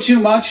handled them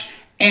too much,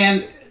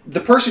 and the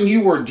person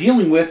you were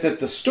dealing with at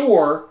the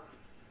store,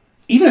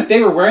 even if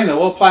they were wearing the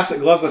little plastic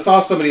gloves, I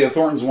saw somebody at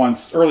Thornton's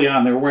once early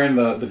on, they were wearing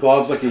the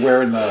gloves like you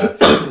wear in the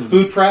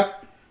food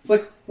prep. It's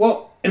like,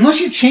 well,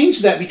 unless you change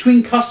that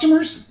between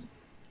customers,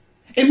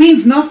 it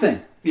means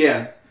nothing.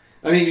 Yeah.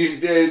 I mean,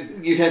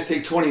 you'd have to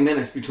take 20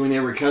 minutes between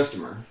every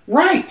customer.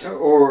 Right.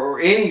 Or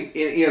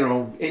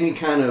any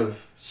kind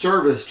of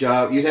service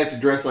job, you'd have to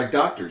dress like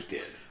doctors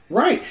did.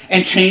 Right.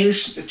 And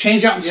change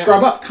out and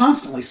scrub up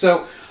constantly.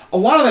 So, a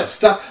lot of that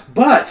stuff,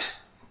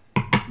 but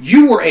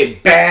you were a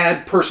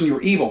bad person. You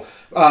were evil.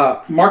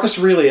 Marcus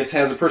Aurelius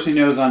has a person he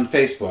knows on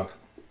Facebook.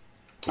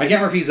 I can't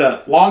remember if he's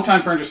a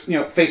longtime friend, just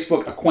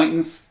Facebook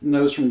acquaintance,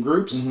 knows from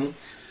groups. Mm-hmm.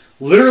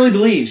 Literally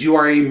believes you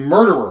are a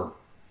murderer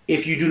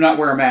if you do not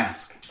wear a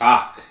mask.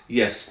 Ah,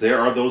 yes, there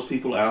are those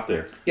people out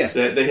there. Yes,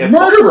 they have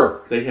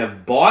murderer. They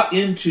have bought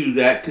into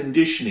that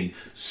conditioning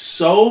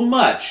so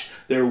much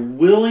they're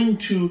willing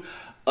to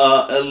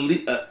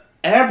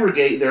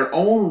abrogate their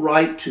own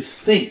right to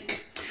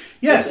think.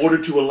 Yes. In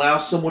order to allow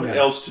someone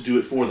else to do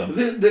it for them.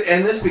 And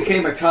this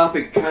became a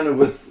topic kind of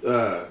with,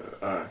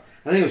 I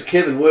think it was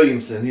Kevin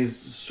Williamson. He's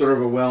sort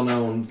of a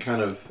well-known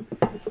kind of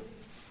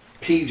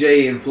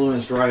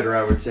PJ-influenced writer,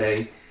 I would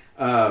say.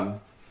 But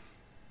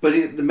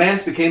the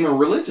mask became a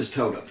religious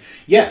totem.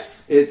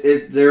 Yes.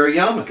 They're a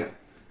yarmulke.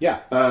 Yeah.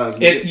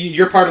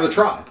 You're part of the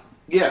tribe.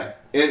 Yeah.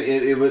 And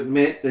it would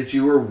meant that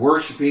you were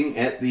worshiping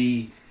at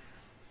the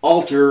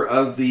altar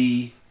of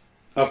the...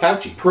 Of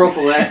Fauci.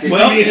 Prophylactic.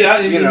 Well, yeah,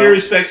 in many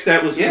respects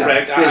that was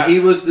correct. That he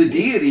was the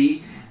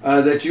deity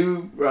that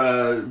you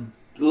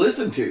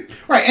listened to.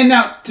 Right, and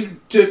now to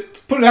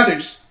put it out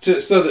there,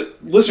 so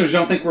that listeners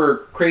don't think we're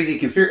crazy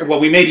conspiracy. Well,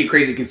 we may be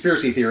crazy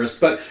conspiracy theorists,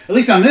 but at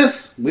least on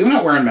this, we were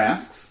not wearing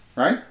masks,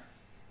 right?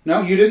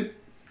 No, you didn't.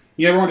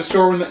 You ever went to a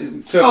store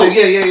when?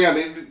 Yeah. I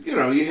mean,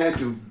 you had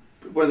to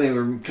when they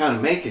were kind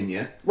of making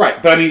you.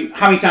 Right, but I mean,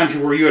 how many times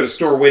were you at a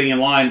store waiting in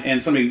line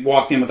and somebody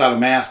walked in without a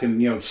mask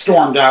and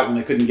stormed out when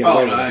they couldn't get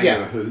away with it?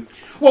 Yeah. Hoot.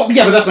 Well,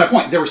 yeah, but that's my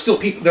point. There were still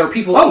people. There were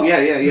people.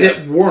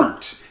 That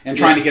weren't and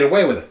trying to get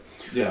away with it.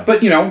 Yeah.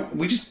 But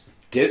we just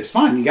did it. It's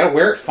fine. You got to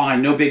wear it.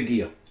 Fine. No big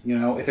deal.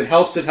 If it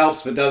helps, it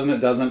helps. If it doesn't, it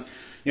doesn't.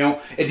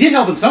 It did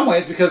help in some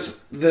ways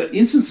because the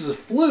instances of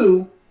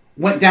flu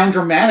went down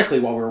dramatically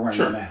while we were wearing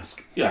the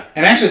mask. Yeah.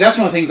 And actually, that's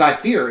one of the things I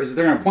fear is that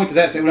they're going to point to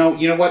that and say, well,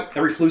 you know what?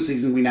 Every flu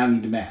season, we now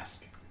need a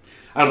mask.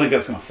 I don't think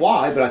that's going to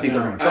fly, but I think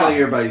they're going to try. I think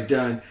everybody's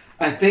done.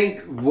 I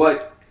think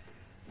what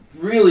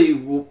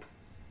really,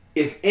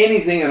 if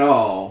anything at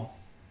all,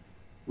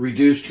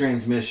 reduced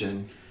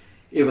transmission,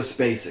 it was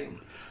spacing.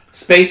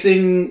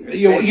 Spacing,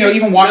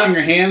 even washing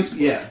your hands.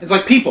 Yeah. It's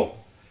like people.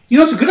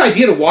 It's a good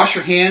idea to wash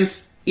your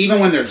hands even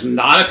when there's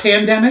not a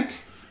pandemic.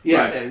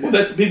 Yeah. Right. Well,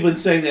 people have been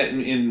saying that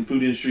in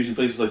food industries and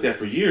places like that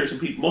for years,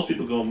 and most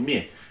people go,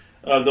 meh.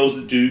 Those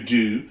that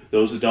do.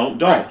 Those that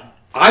don't. Right.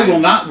 I will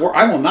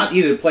not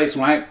eat at a place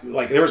when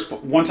there was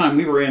one time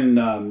we were in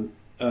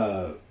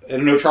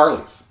at No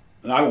Charlie's.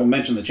 And I won't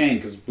mention the chain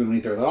because we don't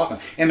eat there that often,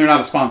 and they're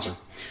not a sponsor,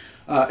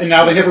 and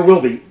now they never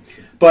will be.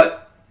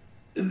 But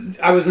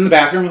I was in the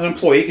bathroom with an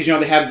employee because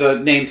they had the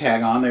name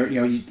tag on there,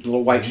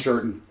 little white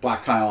shirt and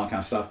black tie, all that kind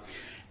of stuff,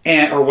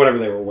 or whatever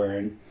they were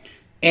wearing.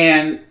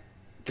 And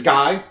the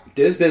guy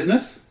did his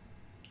business,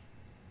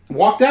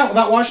 walked out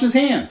without washing his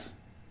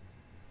hands.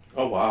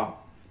 Oh, wow.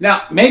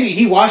 Now, maybe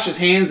he washed his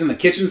hands in the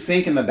kitchen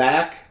sink in the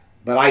back,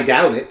 but I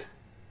doubt it.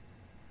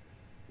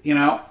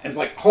 It's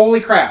like,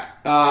 holy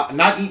crap,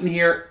 not eating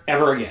here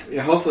ever again.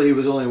 Yeah, hopefully he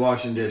was only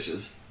washing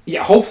dishes.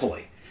 Yeah,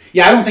 hopefully.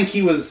 Yeah, I don't think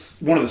he was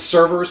one of the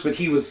servers, but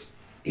he was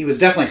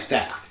definitely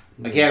staff.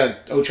 Like, he had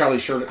a O'Charlie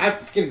shirt. I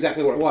forget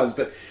exactly what it was,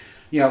 but,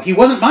 he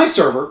wasn't my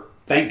server,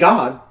 thank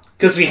God,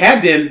 because if he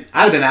had been,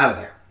 I'd have been out of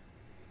there.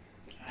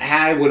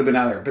 I would have been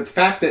out of there. But the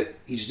fact that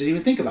he just didn't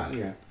even think about it.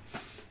 Yeah.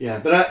 Yeah,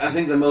 but I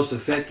think the most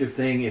effective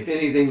thing, if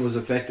anything was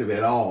effective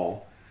at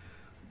all,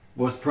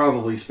 was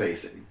probably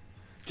spacing.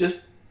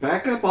 Just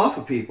back up off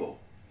of people.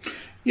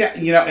 Yeah,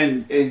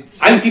 and I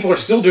think people are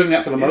still doing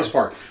that for the most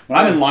part. When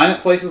I'm in line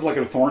at places like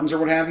at Thornton's or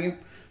what have you,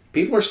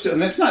 people are still,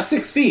 and it's not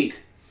 6 feet.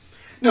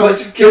 No,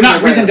 but they're not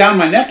breathing down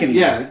my neck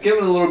anymore. Yeah, give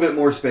it a little bit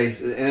more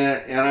space,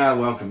 and I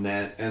welcome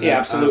that. And yeah,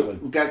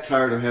 absolutely. I got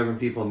tired of having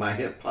people in my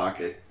hip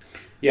pocket.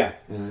 Yeah,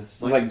 and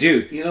it's like,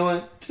 dude, you know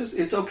what?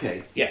 It's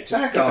okay. Yeah, just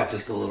back off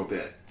just a little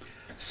bit.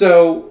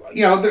 So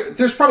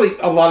there's probably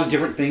a lot of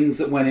different things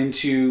that went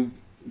into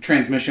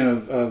transmission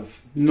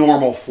of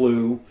normal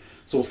flu.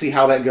 So we'll see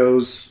how that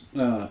goes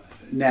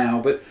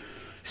now. But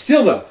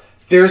still, though,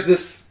 there's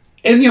this,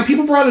 and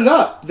people brought it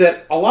up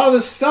that a lot of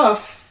this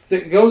stuff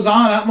that goes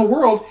on out in the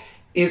world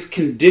is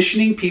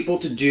conditioning people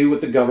to do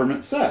what the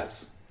government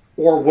says,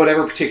 or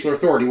whatever particular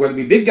authority, whether it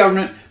be big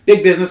government,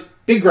 big business,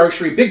 big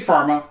grocery, big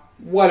pharma,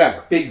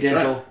 whatever. Big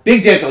dental. Right?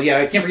 Big dental, yeah,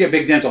 I can't forget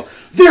big dental.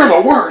 They're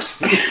the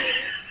worst!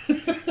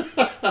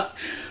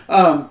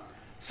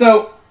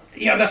 So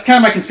that's kind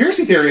of my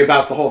conspiracy theory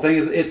about the whole thing.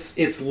 Is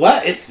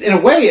it's in a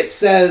way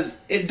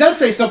it does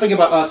say something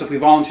about us if we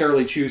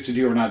voluntarily choose to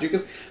do or not do,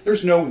 because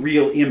there's no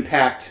real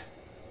impact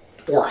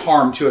or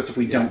harm to us if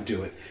we don't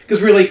do it.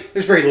 Because really,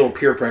 there's very little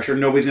peer pressure.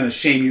 Nobody's going to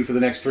shame you for the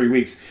next 3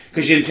 weeks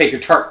because you didn't take your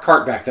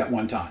cart back that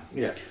one time.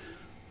 Yeah.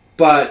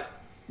 But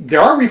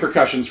there are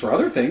repercussions for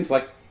other things,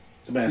 like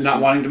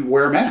not wanting to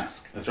wear a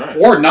mask. That's right.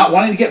 Or not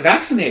wanting to get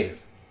vaccinated.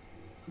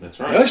 That's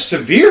right. There's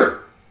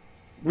severe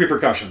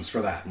repercussions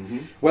for that. Mm-hmm.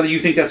 Whether you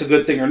think that's a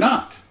good thing or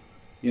not.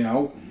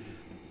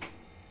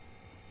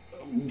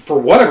 For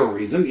whatever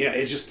reason,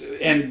 it's just,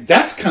 and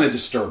that's kind of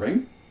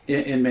disturbing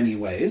in many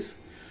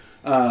ways.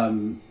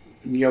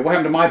 What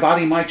happened to my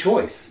body, my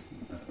choice?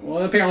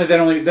 Well, apparently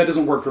that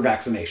doesn't work for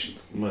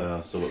vaccinations.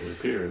 Well, so it would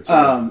appear.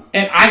 And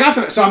I got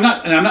I'm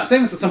not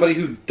saying this as somebody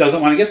who doesn't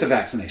want to get the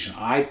vaccination.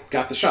 I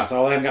got the shots. I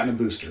haven't gotten a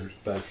booster,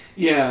 but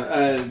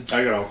yeah,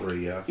 I got all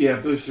 3. Yeah. Yeah,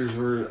 boosters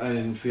were. I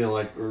didn't feel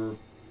like were.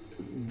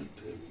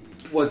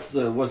 What's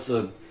the?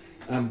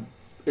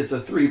 It's a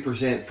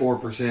 3%,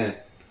 4%.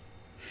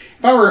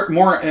 If I were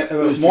more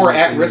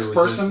at risk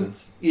person,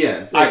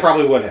 yes, I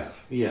probably would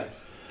have.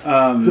 Yes.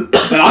 And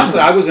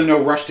honestly, I was in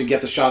no rush to get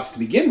the shots to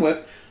begin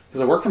with, because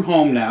I work from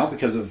home now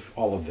because of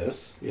all of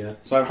this. Yeah.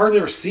 So I hardly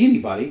ever see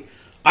anybody.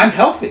 I'm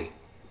healthy.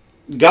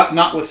 Gut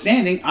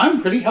notwithstanding,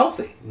 I'm pretty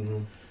healthy.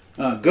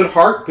 Mm-hmm. Good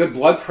heart, good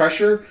blood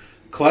pressure,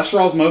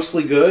 cholesterol's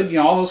mostly good,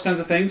 all those kinds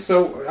of things.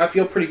 So I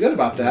feel pretty good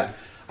about that.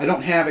 I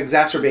don't have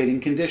exacerbating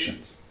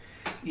conditions.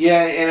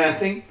 Yeah, and I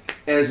think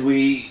as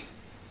we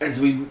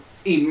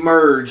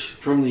emerge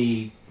from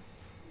the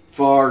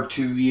far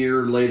 2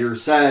 year later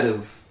side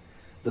of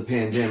the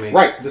pandemic.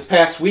 Right. This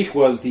past week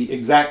was the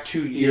exact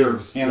 2-year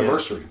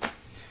anniversary. Yes.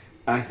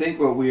 I think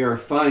what we are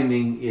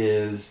finding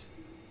is,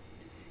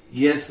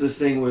 yes, this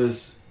thing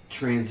was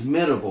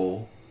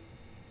transmittable,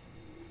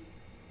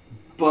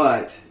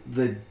 but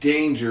the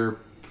danger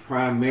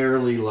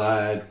primarily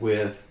lied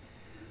with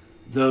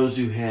those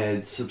who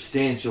had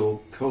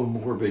substantial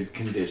comorbid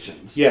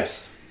conditions.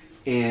 Yes.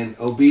 And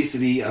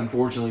obesity,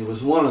 unfortunately,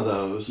 was one of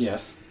those.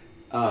 Yes.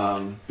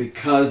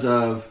 Because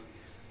of,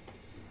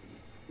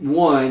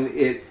 one,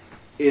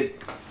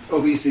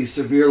 obesity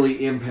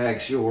severely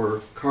impacts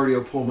your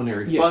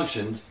cardiopulmonary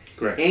functions.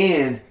 Correct.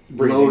 And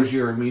breathing. Lowers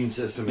your immune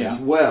system as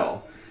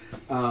well.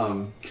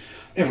 And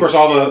of course,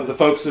 all the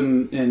folks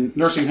in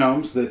nursing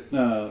homes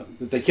that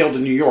they killed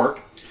in New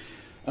York.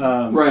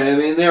 Right. I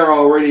mean, they're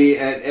already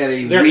at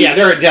a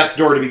they're at death's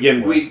door to begin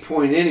with. Weak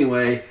point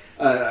anyway.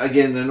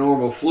 Again, the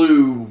normal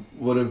flu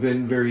would have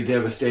been very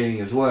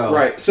devastating as well.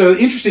 Right. So the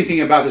interesting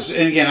thing about this,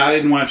 and again, I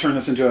didn't want to turn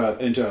this into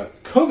a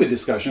COVID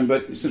discussion,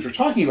 but since we're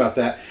talking about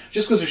that,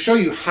 just goes to show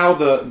you how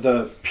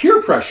the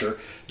peer pressure,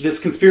 this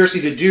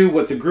conspiracy to do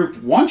what the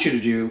group wants you to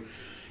do,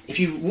 if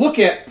you look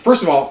at,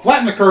 first of all,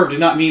 flatten the curve did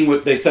not mean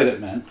what they said it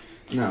meant.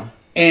 No.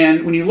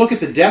 And when you look at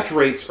the death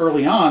rates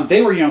early on,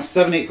 they were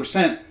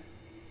 7-8%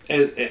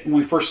 when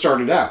we first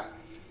started out.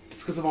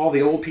 It's because of all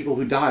the old people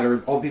who died,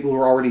 or all the people who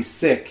were already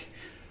sick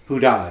who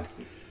died.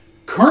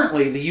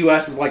 Currently, the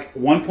U.S. is like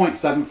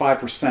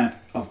 1.75%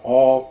 of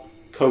all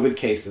COVID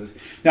cases.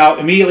 Now,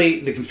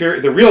 immediately,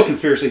 the real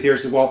conspiracy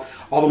theorist is, well,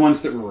 all the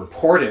ones that were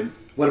reported,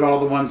 what about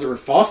all the ones that were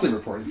falsely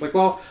reported? It's like,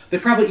 well, they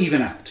probably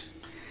even out.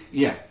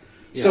 Yeah.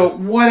 So,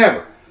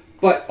 whatever.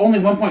 but only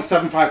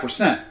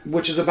 1.75%,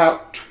 which is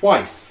about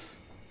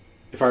twice,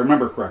 if I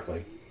remember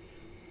correctly,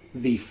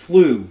 the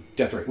flu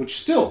death rate, which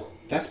still,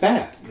 that's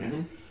bad.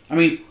 Mm-hmm. I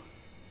mean,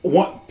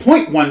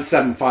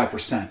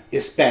 0.175%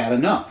 is bad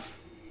enough,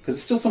 because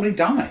it's still somebody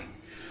dying.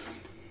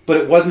 But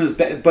it wasn't as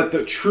bad, but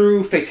the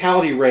true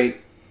fatality rate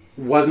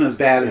wasn't as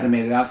bad as they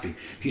made it out to be.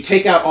 If you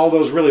take out all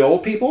those really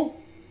old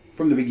people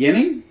from the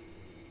beginning,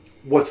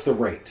 what's the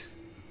rate?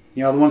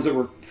 You know, the ones that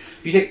were...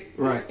 If you take...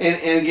 Right.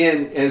 And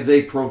again, as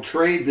they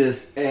portrayed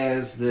this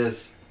as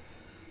this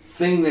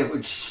thing that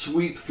would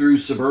sweep through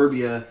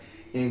suburbia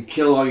and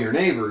kill all your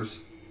neighbors,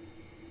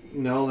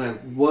 no,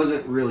 that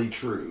wasn't really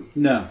true.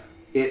 No.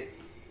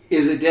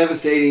 Is it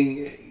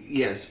devastating?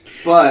 Yes.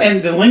 But...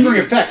 And the lingering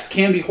effects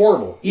can be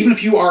horrible. Even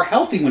if you are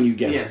healthy when you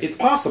get it. It's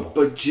possible.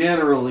 But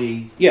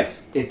generally...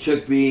 Yes. It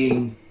took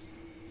being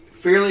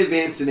fairly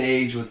advanced in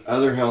age with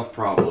other health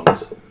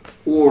problems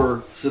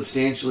or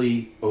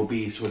substantially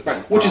obese with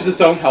health Which problems. is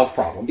its own health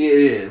problem. It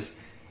is.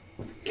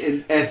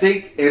 And I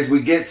think as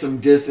we get some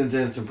distance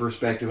and some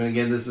perspective, and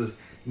again, this is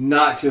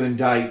not to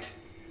indict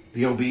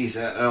the obese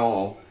at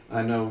all.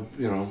 I know,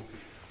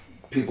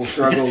 people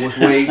struggle with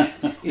weight.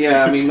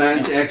 Yeah, I mean,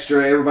 mine's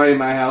extra. Everybody in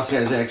my house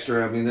has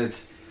extra. I mean,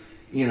 that's,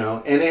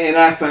 and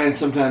I find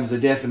sometimes the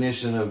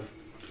definition of...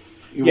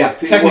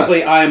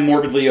 technically I am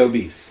morbidly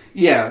obese.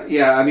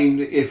 Yeah. I mean,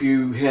 if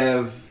you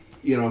have,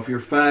 if you're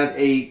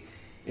 5'8"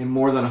 and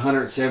more than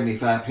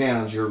 175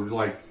 pounds, you're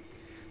like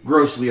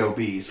grossly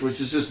obese,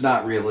 which is just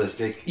not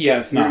realistic. Yeah,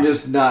 it's not. You're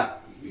just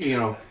not,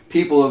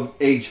 people of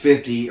age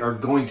 50 are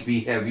going to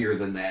be heavier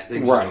than that. They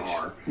just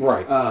are.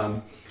 Right.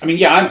 I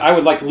mean, I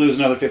would like to lose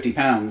another 50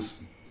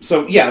 pounds.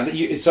 So,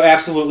 so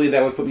absolutely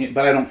that would put me,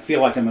 but I don't feel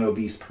like I'm an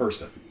obese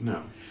person.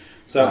 No.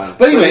 So,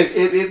 but anyways.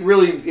 It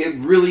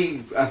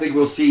really, I think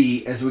we'll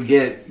see as we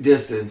get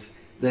distance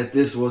that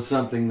this was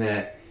something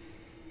that,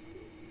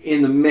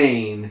 in the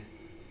main,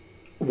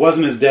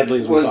 wasn't as deadly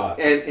as we thought.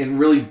 And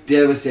really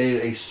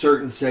devastated a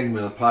certain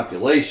segment of the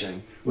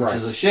population, which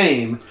is a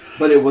shame,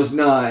 but it was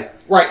not...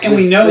 Right, and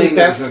we know that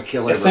that's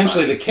kill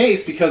essentially the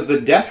case because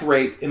the death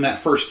rate in that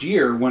first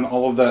year when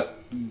all of the,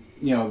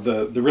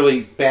 the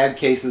really bad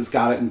cases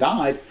got it and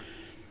died,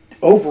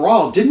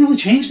 overall didn't really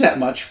change that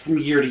much from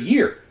year to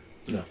year.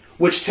 No.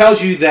 Which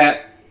tells you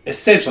that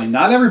essentially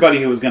not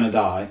everybody who was going to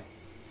die,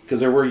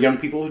 because there were young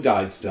people who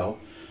died still,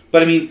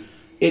 but I mean...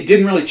 It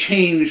didn't really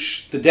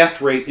change the death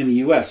rate in the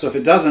U.S. So if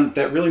it doesn't,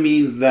 that really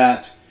means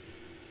that,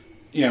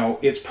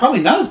 it's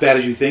probably not as bad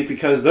as you think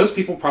because those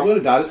people probably would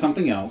have died of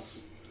something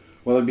else.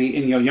 Whether it be,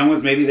 young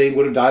ones, maybe they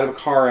would have died of a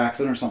car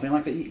accident or something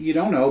like that. You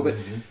don't know. But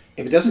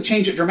if it doesn't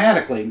change it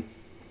dramatically,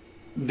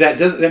 that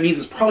means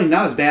it's probably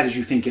not as bad as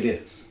you think it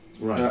is.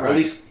 Right. Or at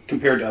least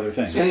compared to other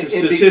things.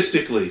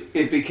 Statistically,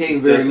 it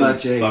became very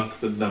much buck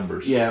the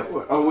numbers. Yeah.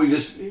 We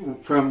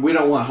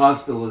don't want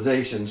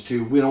hospitalizations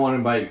to we don't want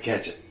anybody to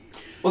catch it.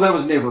 Well, that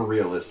was never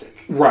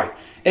realistic. Right.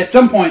 At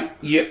some point,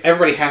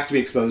 everybody has to be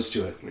exposed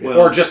to it.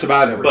 Or just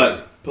about everybody.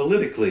 But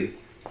politically,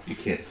 you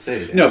can't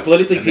say that. No,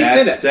 politically you can't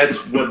say that. That's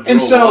what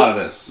drove a lot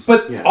of this.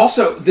 But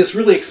also, this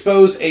really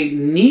exposed a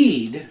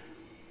need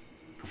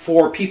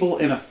for people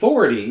in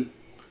authority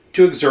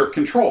to exert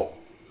control.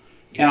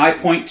 And I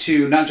point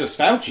to not just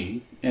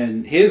Fauci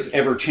and his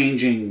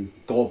ever-changing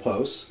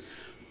goalposts,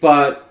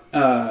 but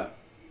Gretchen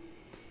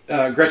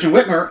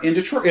Whitmer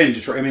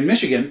in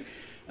Michigan,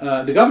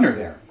 the governor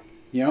there.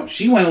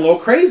 She went a little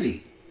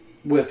crazy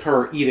with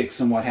her edicts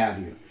and what have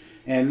you.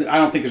 And I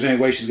don't think there's any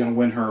way she's going to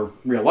win her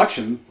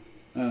re-election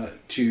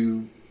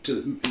to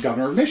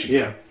governor of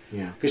Michigan.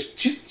 Yeah. Because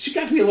she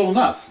got to be a little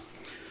nuts.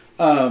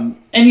 All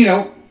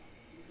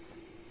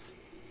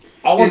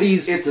of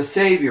these... It's a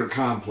savior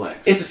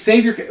complex. It's a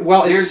savior...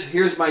 Well,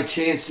 here's my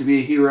chance to be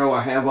a hero.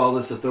 I have all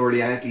this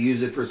authority. I have to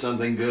use it for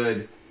something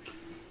good.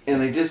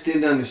 And they just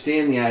didn't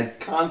understand the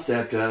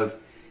concept of,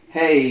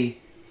 hey,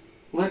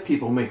 let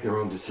people make their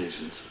own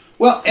decisions.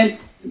 Well, and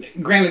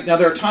granted, now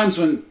there are times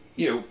when,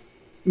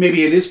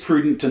 maybe it is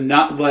prudent to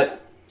not let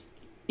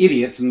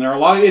idiots, and there are a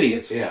lot of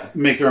idiots,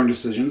 make their own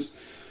decisions.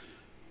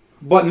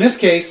 But in this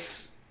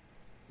case,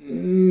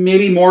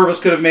 maybe more of us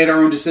could have made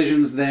our own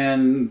decisions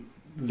than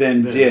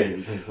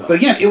did. But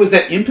again, it was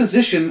that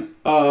imposition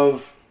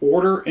of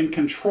order and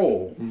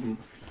control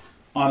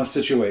on a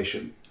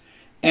situation.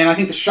 And I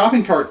think the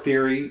shopping cart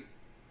theory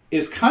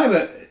is kind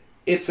of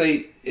it's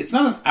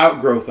not an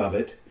outgrowth of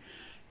it.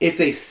 It's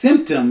a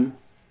symptom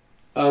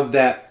of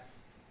that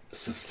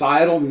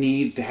societal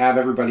need to have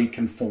everybody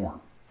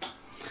conform.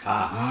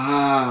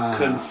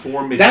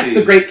 Conformity. That's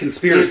the great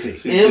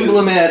conspiracy. It's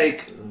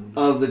emblematic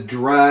of the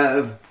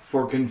drive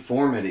for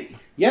conformity.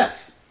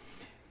 Yes.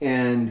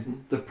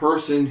 And the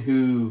person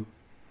who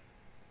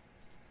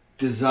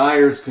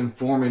desires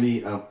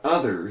conformity of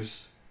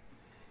others,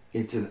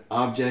 it's an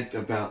object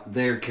about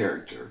their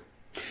character.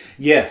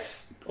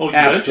 Yes. Oh,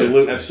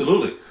 absolutely.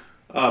 Absolutely.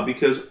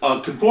 Because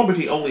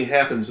conformity only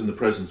happens in the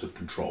presence of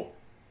control.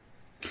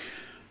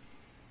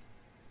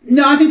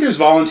 No, I think there's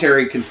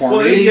voluntary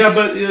conformity.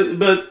 Well, yeah,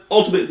 but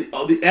ultimately,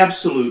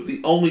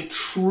 the only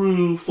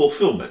true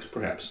fulfillment,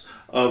 perhaps,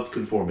 of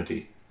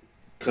conformity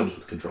comes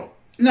with control.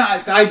 No,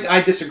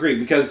 I disagree,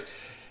 because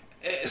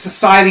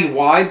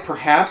society-wide,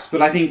 perhaps,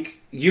 but I think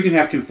you can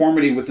have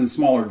conformity within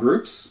smaller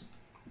groups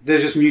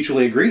that's just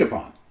mutually agreed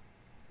upon.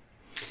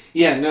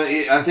 Yeah, no,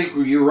 I think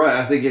you're right.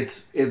 I think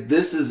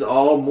this is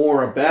all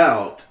more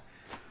about,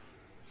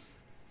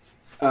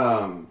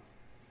 and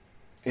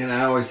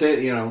I always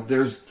say,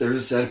 there's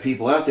a set of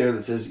people out there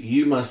that says,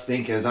 you must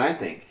think as I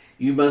think.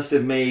 You must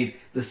have made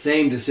the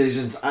same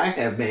decisions I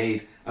have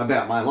made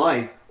about my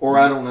life, or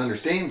I don't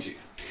understand you.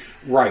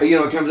 Right.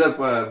 It comes up,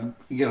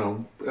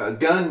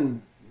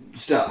 gun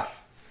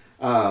stuff.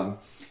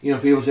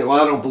 People say,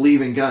 well, I don't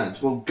believe in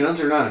guns. Well,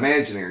 guns are not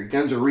imaginary.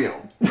 Guns are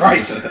real.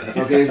 Right.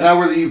 Okay, it's not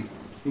whether you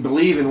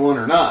believe in one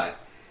or not.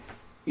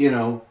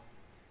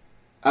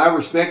 I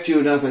respect you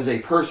enough as a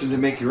person to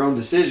make your own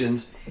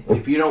decisions.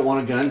 If you don't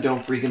want a gun,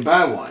 don't freaking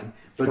buy one.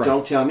 But Right.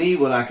 Don't tell me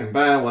what I can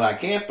buy and what I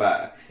can't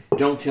buy.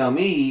 Don't tell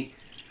me,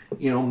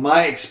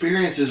 my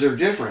experiences are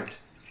different.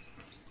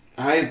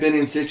 I have been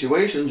in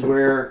situations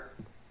where,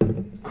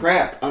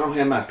 crap, I don't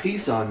have my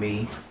piece on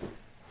me,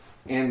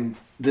 and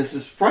this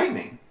is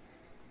frightening.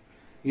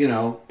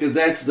 Because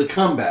that's the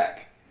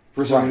comeback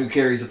for someone who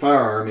carries a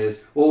firearm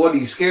is, well, what are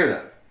you scared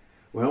of?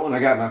 Well, when I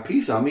got my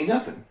piece on me,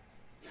 nothing.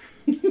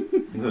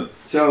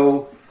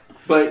 So,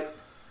 but,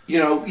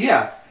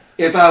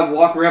 if I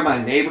walk around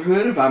my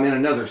neighborhood, if I'm in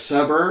another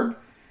suburb,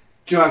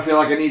 do I feel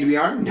like I need to be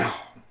armed? No.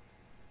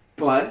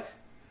 But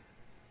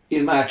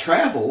in my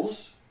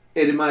travels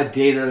and in my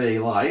day-to-day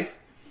life,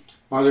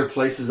 are there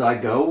places I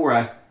go where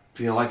I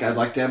feel like I'd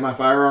like to have my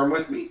firearm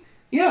with me?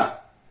 Yeah.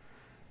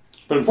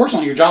 But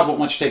unfortunately, your job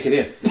won't let you take it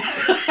in.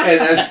 And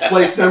that's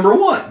place number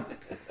one.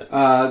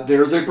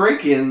 There's a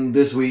break-in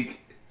this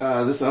week.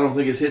 This I don't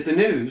think has hit the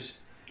news.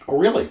 Oh,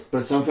 really?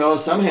 But some fellow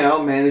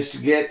somehow managed to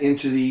get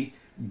into the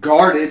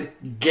guarded,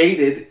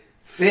 gated,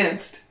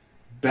 fenced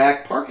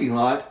back parking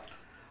lot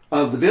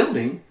of the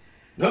building.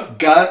 No.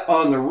 Got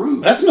on the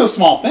roof. That's no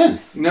small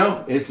fence.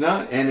 No, it's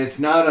not. And it's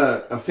not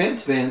a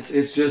fence.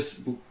 It's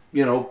just,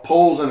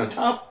 poles on the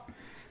top.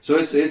 So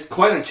it's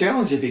quite a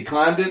challenge if he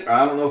climbed it.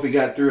 I don't know if he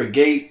got through a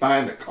gate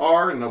behind a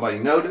car and nobody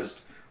noticed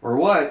or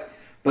what.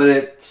 But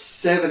at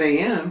 7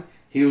 a.m.,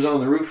 he was on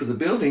the roof of the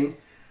building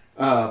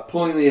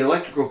pulling the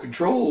electrical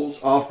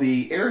controls off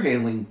the air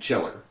handling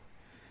chiller,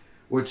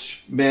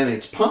 which meant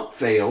its pump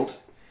failed,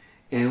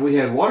 and we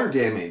had water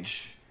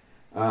damage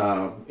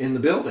in the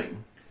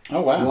building.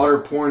 Oh, wow. Water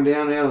pouring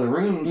down out of the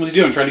rooms. What was he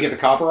doing? Trying to get the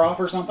copper off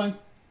or something?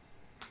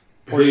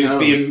 Or Who just knows?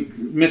 being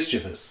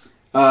mischievous?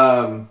 He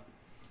may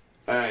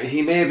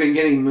have been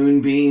getting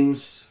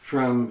moonbeams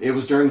from... It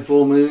was during the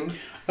full moon.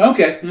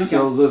 Okay.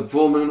 So the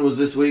full moon was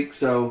this week,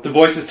 so... The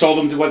voices told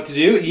him what to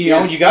do.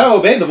 Yeah. You got to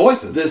obey the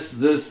voices.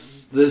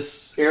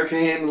 This air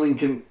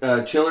handling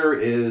chiller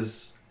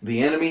is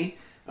the enemy.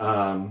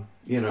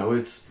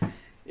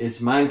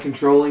 It's mind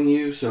controlling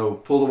you, so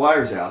pull the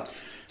wires out.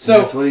 So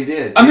And that's what he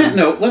did. On that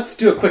note, let's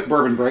do a quick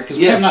bourbon break, because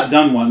we have not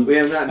done one. We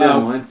have not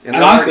done one. And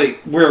honestly,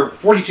 we're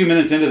 42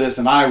 minutes into this,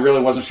 and I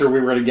really wasn't sure we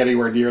were going to get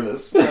anywhere near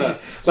this.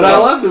 But I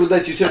love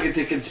that you took it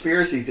to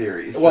conspiracy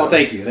theories. Well,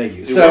 thank you.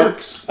 It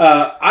works.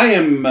 I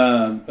am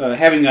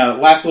having a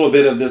last little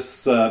bit of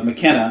this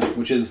McKenna,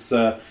 which is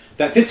that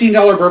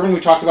 $15 bourbon we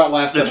talked about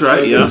last That's episode.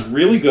 right, yeah. It was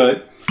really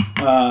good.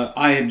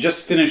 I had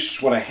just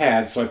finished what I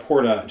had, so I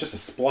poured just a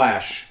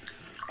splash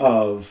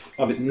of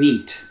it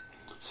neat,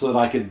 so that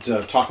I could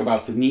talk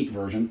about the neat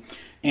version.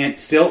 And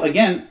still,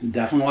 again,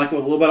 definitely like it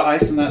with a little bit of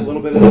ice and that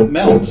little bit of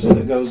melt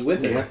that goes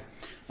with it.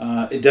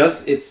 Yeah.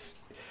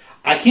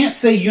 I can't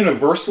say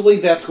universally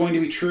that's going to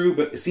be true,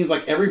 but it seems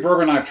like every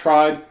bourbon I've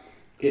tried,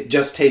 it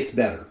just tastes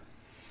better.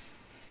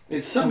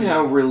 It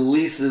somehow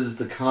releases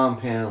the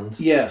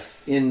compounds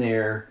Yes. in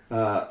there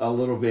a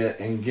little bit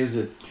and gives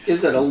it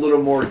a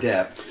little more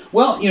depth.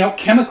 Well,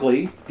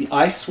 chemically, the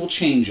ice will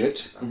change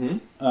it,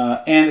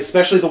 and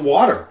especially the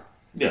water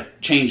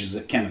changes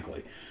it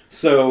chemically.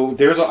 So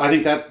I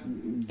think that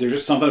there's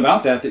just something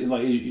about that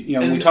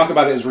we talk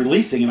about it as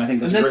releasing, and I think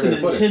that's a great way to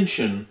put it. An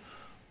intention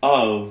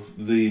of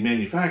the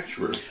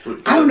manufacturer.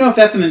 I don't know if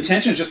that's an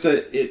intention. It's just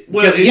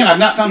because again, I've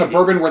not found a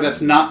bourbon where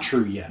that's not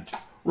true yet.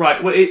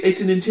 Right. Well,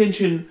 it's an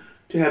intention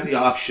to have the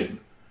option.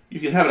 You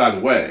can have it either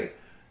way,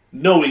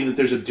 knowing that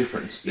there's a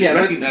difference. They Yeah,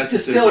 but recognize that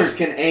distillers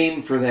can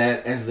aim for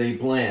that as they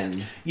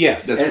blend.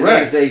 Yes, That's as,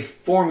 correct. as they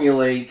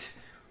formulate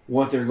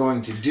what they're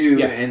going to do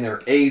Yeah. and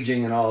their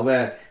aging and all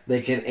that,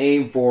 they can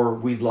aim for,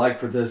 we'd like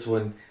for this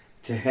one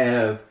to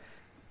have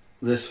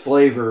this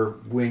flavor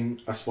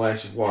when a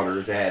splash of water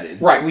is added.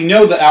 Right. We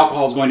know that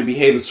alcohol is going to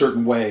behave a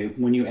certain way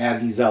when you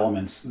add these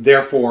elements.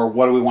 Therefore,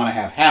 what do we want to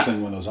have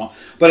happen when those?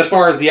 But as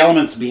far as the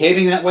elements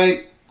behaving that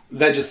way,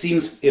 that just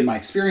seems, in my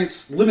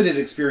experience, limited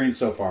experience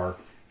so far,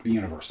 to be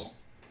universal.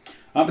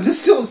 But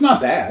this still is not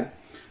bad.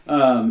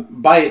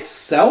 By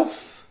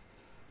itself,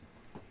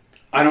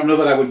 I don't know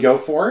that I would go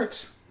for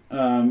it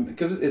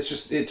because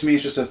to me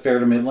it's just a fair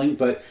to middling.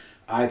 But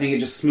I think it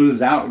just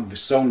smooths out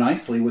so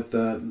nicely with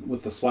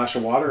the splash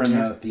of water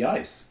and the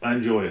ice. I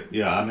enjoy it.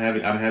 Yeah, I'm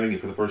having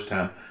it for the first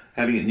time,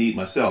 having it neat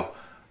myself.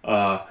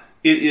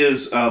 It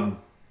is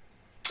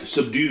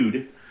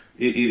subdued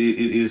It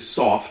is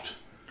soft.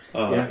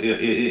 But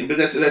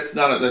that's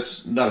not a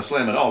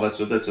slam at all. That's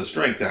a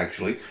strength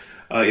actually.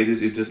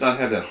 It does not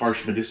have that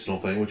harsh medicinal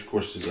thing, which of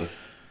course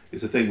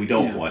is a thing we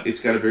don't want.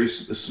 It's got a very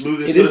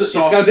smooth. It's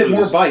got a bit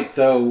more bite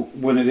though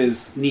when it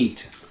is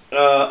neat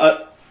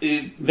than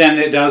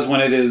it does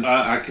when it is.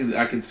 I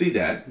can see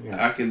that.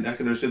 Yeah. I can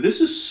understand. This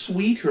is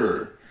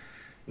sweeter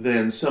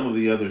than some of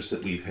the others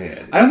that we've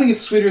had. I don't think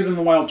it's sweeter than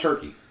the wild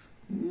turkey.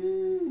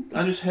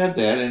 I just had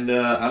that, and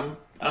I'm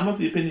of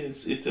the opinion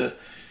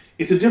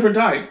it's a different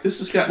type. This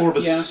has got more of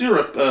a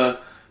syrup,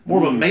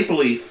 more of a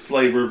mapley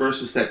flavor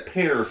versus that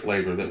pear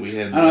flavor that we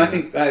had. I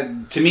think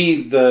to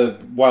me the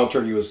wild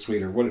turkey was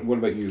sweeter. What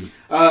about you?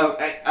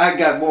 I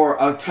got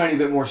a tiny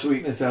bit more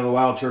sweetness out of the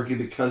wild turkey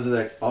because of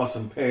that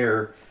awesome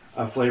pear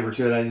flavor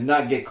to it. I did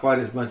not get quite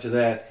as much of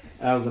that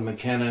out of the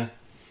McKenna,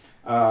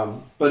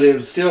 but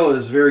it still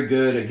is very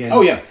good. Again,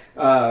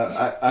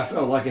 I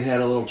felt like it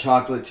had a little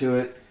chocolate to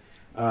it,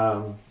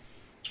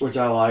 which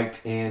I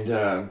liked,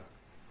 and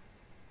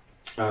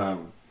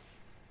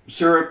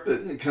syrup,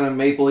 kind of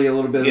mapley, a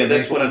little bit. Yeah,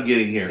 that's what I'm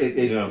getting here.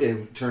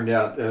 It turned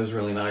out that was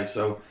really nice.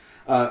 So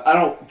I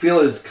don't feel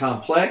as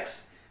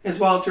complex as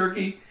wild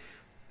turkey,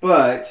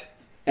 but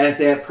at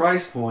that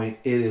price point,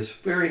 it is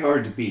very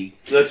hard to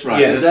beat. That's right.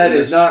 Yes, that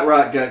is not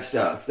rot gut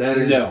stuff. That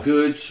is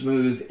good,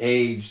 smooth,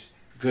 aged,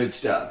 good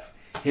stuff.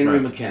 Henry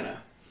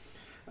McKenna.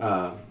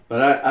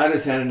 But I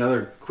just had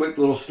another quick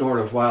little snort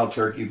of wild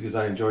turkey because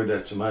I enjoyed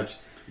that so much.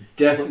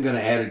 Definitely going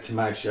to add it to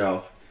my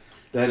shelf.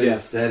 That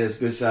is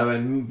good stuff.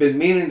 I've been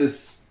meaning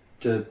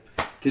to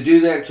do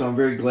that, so I'm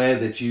very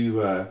glad that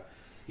you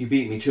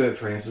beat me to it,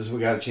 Francis. We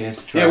got a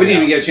chance to try. Yeah, we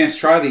didn't even get a chance to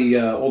try the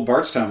old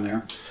Bardstown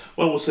there.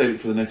 Well, we'll save it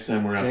for the next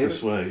time we're out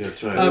this way.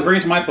 That's right. Bring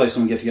it to my place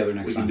when we get together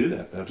next time. We can do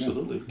that.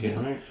 Absolutely, we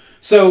can. Right.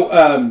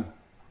 So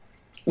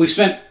we've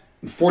spent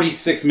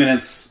 46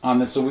 minutes on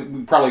this, so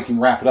we probably can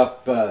wrap it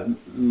up in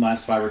the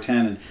last 5 or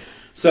 10. And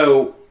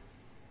so,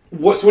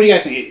 what do you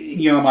guys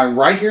think? Am I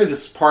right here?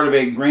 This is part of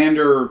a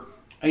grander.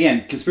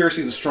 Again,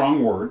 conspiracy is a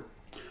strong word.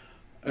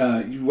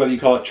 Whether you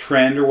call it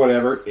trend or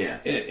whatever,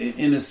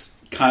 in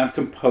this kind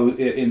of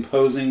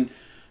imposing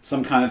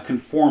some kind of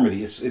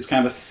conformity. It's kind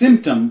of a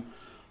symptom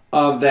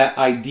of that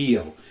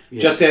ideal.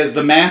 Yes. Just as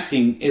the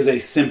masking is a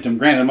symptom,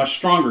 granted a much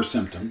stronger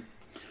symptom,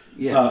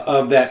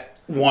 of that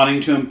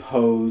wanting to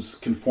impose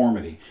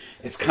conformity.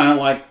 It's kind of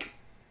like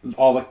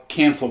all the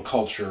cancel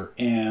culture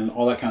and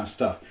all that kind of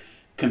stuff.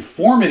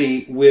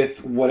 Conformity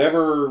with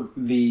whatever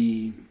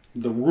the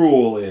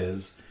rule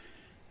is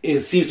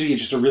seems to be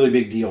just a really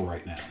big deal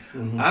right now.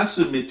 Mm-hmm. I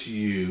submit to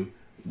you,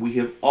 we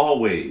have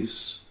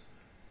always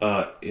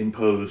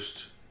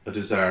imposed a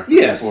desire for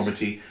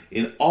conformity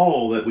in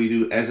all that we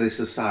do as a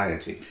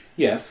society.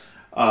 Yes.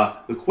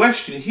 The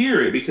question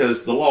here,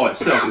 because the law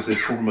itself is a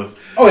form of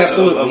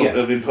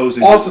of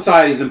imposing. All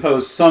societies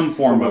impose some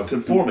form of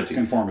conformity.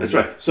 Conformity.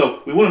 That's right.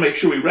 So we want to make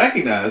sure we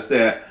recognize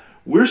that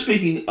we're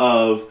speaking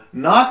of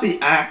not the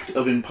act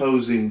of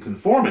imposing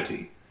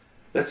conformity.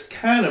 That's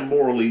kind of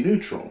morally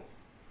neutral.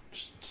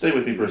 Just stay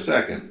with me for a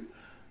second.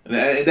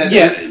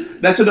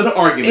 That's another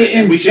argument.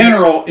 In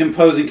general,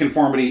 imposing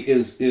conformity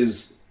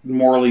is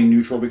morally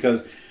neutral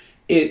because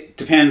it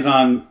depends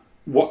on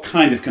what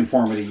kind of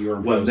conformity you're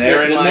imposing.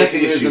 Well, the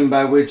mechanism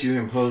by which you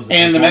impose the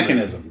and the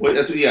mechanism. Well,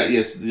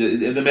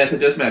 the method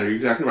does matter. You're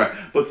exactly right.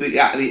 But the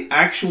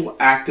actual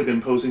act of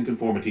imposing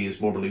conformity is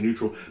morally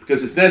neutral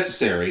because it's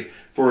necessary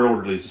for an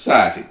orderly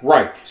society.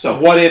 Right. So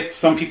what if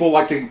some people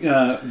like to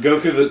go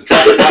through the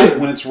traffic light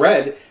when it's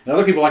red, and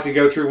other people like to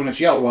go through when it's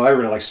yellow? Well,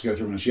 everybody likes to go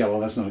through when it's yellow.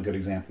 That's not a good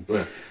example.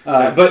 Right.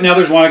 But now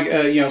there's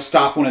one,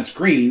 stop when it's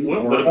green,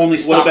 or only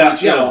stop when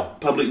it's yellow.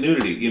 Public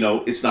nudity?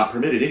 It's not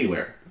permitted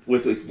anywhere.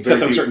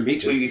 Except on certain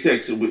beaches.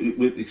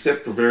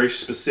 Except for very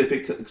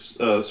specific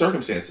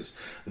circumstances.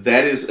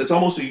 It's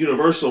almost a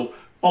universal,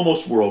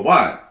 almost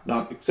worldwide.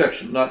 Not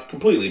exception, not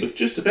completely, but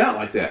just about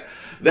like that.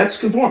 That's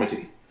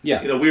conformity.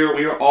 Yeah. We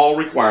are all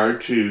required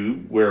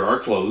to wear our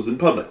clothes in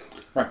public.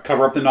 Right.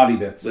 Cover up the naughty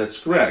bits. That's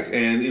correct.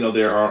 And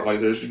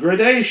there's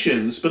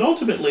gradations, but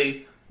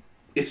ultimately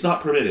it's not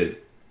permitted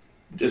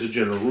as a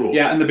general rule.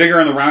 Yeah, and the bigger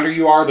and the rounder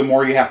you are, the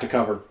more you have to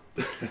cover.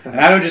 And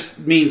I don't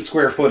just mean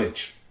square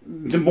footage.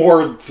 The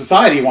more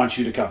society wants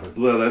you to cover.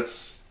 Well,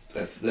 that's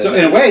so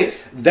in a way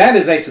that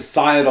is a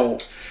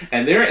societal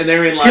and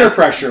therein lies peer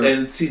pressure.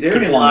 And see,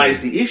 therein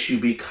lies the issue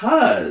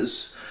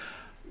because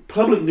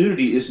public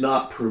nudity is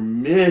not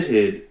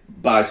permitted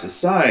by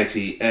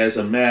society as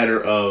a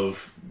matter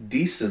of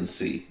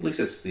decency. At least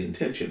that's the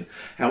intention.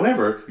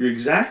 However, you're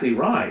exactly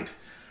right.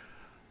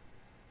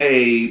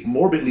 A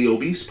morbidly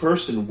obese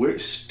person, we're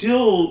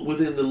still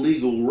within the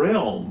legal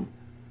realm.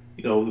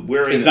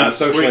 Wearing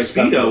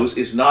Speedos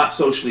is not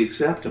socially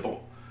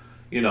acceptable.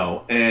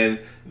 And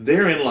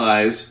therein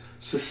lies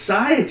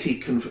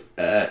society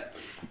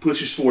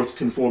pushes forth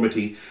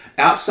conformity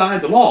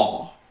outside the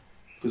law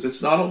because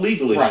it's not a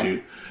legal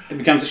issue. It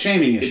becomes a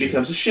shaming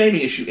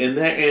issue. And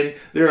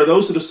there are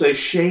those that will say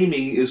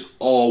shaming is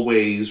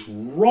always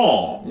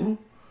wrong.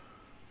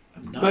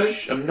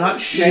 I'm not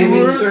Shaming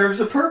sure. serves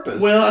a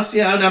purpose. Well,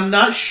 see, I'm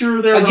not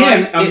sure they're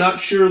Again, right. I'm not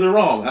sure they're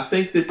wrong. I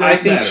think that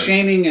does matter.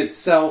 shaming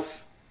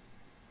itself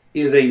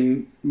is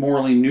a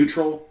morally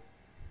neutral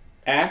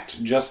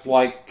act, just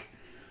like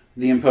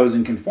the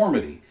imposing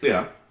conformity.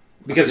 Yeah.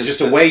 Because it's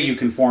just a way you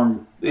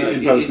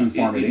impose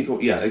conformity.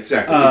 Yeah,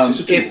 exactly.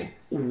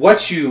 It's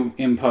what you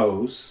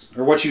impose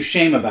or what you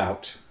shame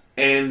about,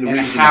 and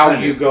how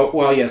you go.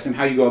 Well, yes, and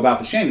how you go about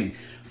the shaming.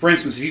 For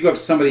instance, if you go up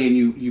to somebody and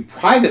you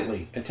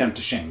privately attempt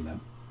to shame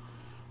them,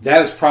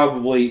 that is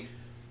probably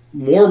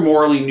more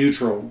morally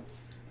neutral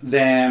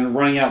than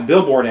running out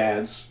billboard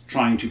ads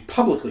trying to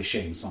publicly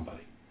shame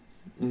somebody.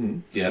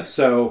 Mm-hmm. Yes.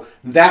 So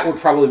that would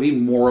probably be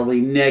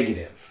morally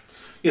negative.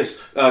 Yes.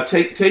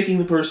 Taking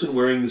the person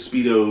wearing the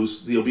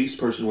Speedos, the obese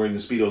person wearing the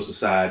Speedos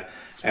aside,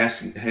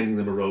 handing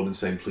them a robe and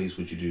saying, please,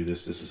 would you do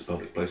this? This is a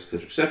public place,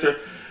 etc., etc.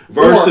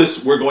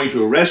 Versus, we're going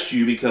to arrest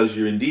you because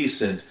you're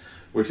indecent.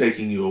 We're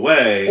taking you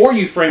away. Or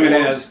you frame it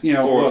as,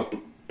 look,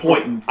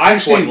 I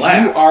understand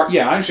I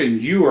understand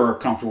you are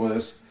comfortable with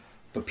this,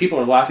 but people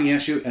are laughing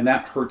at you, and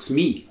that hurts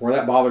me, or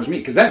that bothers me.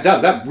 Because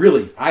that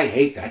really, I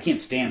hate that. I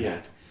can't stand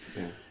that.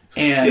 Yeah.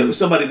 And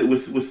somebody that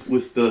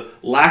with the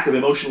lack of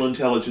emotional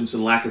intelligence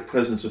and lack of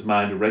presence of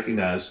mind to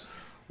recognize,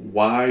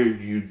 why are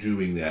you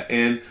doing that?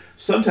 And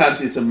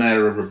sometimes it's a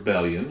matter of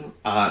rebellion.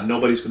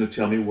 Nobody's going to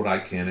tell me what I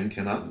can and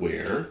cannot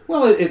wear.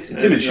 Well, it's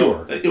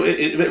immature.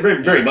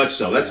 Very much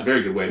so. That's a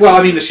very good way. Well,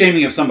 I mean, the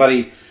shaming of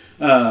somebody,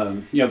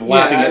 the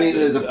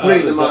laughing the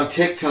putting them on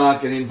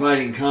TikTok and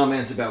inviting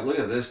comments about, look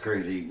at this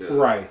crazy.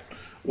 Right.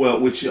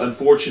 Well, which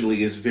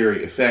unfortunately is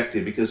very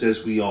effective because,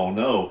 as we all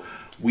know,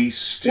 we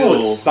still... Well,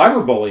 it's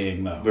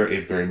cyberbullying, though.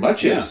 It very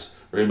much is.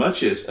 Very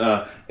much is.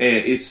 And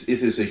it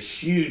is a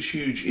huge,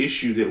 huge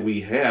issue that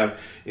we have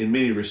in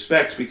many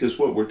respects, because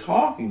what we're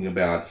talking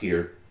about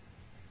here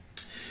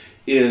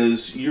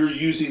is you're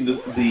using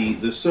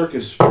the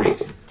circus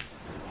freak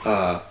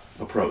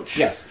approach.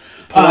 Yes.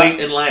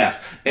 Point and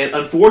laugh. And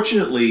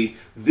unfortunately,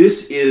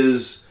 this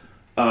is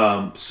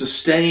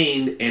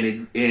sustained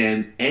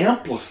and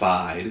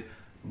amplified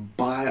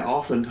by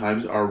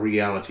oftentimes our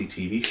reality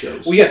TV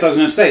shows. Well, yes, I was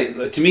going to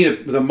say, to me,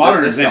 the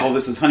modern example of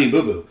this is Honey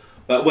Boo Boo.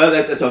 Well,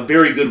 that's a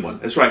very good one.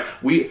 That's right.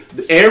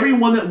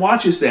 Everyone that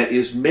watches that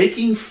is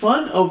making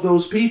fun of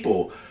those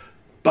people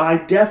by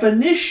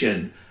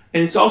definition,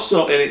 and it's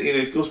also and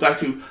it goes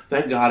back to,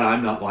 thank God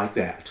I'm not like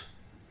that.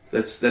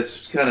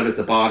 That's kind of at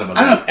the bottom of it.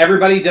 I don't know if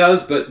everybody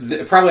does,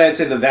 but probably I'd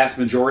say the vast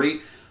majority.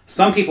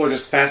 Some people are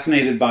just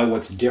fascinated by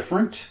what's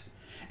different,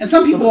 and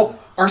some people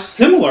are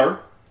similar,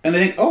 and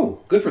they think, "Oh,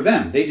 good for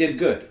them. They did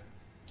good."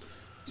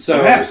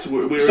 So, perhaps I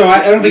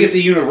don't think it's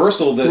a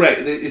universal.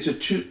 Correct. It's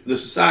the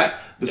society.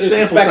 The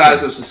sample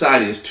size of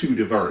society is too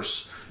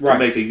diverse to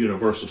make a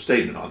universal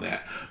statement on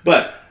that.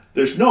 But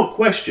there's no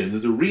question that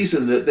the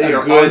reason that they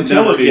are on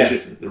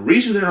television, the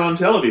reason they're on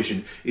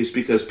television is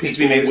because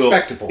people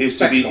is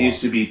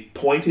to be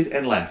pointed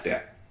and laughed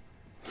at.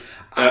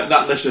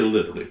 Not necessarily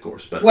literally, of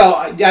course, but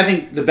I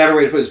think the better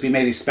way to put it is to be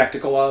made a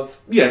spectacle of.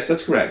 Yes,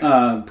 that's correct.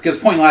 Because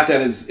point and laughed at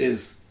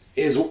is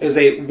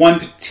a one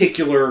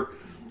particular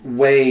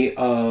way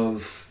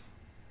of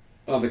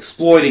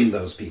exploiting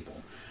those people.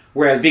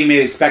 Whereas being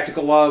made a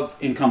spectacle of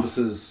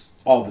encompasses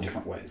all the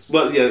different ways.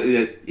 Well,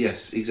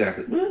 yes,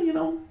 exactly.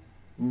 Well,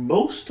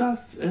 most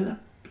stuff, and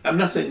I'm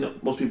not saying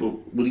that most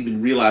people would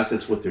even realize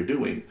that's what they're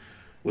doing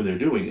when they're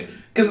doing it.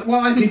 Because,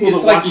 I think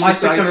it's like My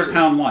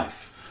 600-Pound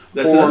Life.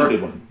 That's another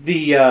good one.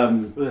 The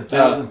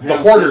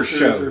Hoarder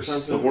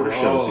shows. The Hoarder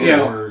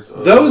shows.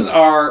 Those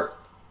I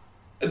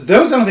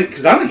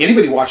don't think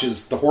anybody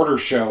watches the Hoarder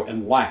show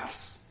and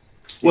laughs.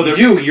 Well,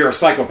 you're a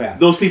psychopath.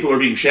 Those people are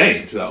being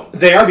shamed, though.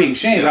 They are being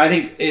shamed. Yeah. I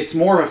think it's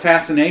more of a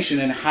fascination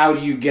in how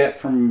do you get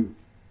from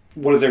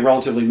what is a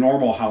relatively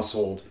normal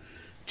household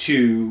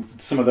to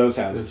some of those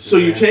houses.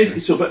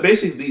 But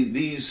basically,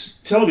 these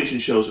television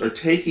shows are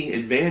taking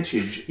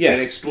advantage and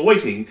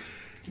exploiting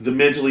the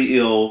mentally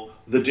ill,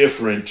 the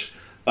different,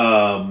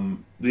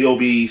 the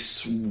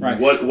obese,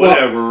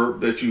 whatever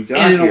that you've got.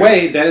 And in a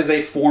way, that is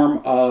a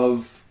form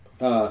of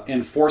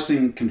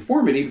enforcing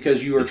conformity,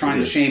 because you are trying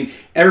to shame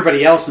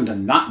everybody else into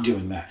not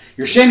doing that.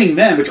 You're shaming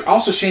them, but you're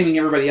also shaming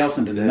everybody else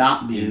into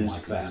not being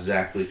like that.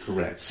 Exactly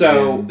correct.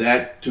 So and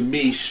that, to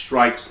me,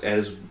 strikes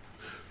as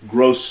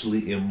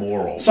grossly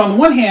immoral. So on the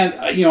one hand,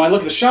 I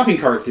look at the shopping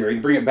cart theory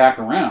to bring it back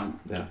around.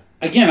 Yeah.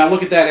 Again, I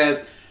look at that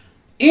as,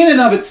 in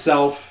and of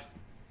itself,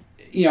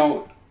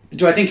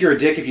 do I think you're a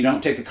dick if you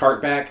don't take the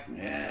cart back?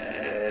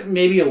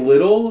 Maybe a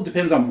little.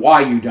 Depends on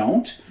why you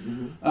don't.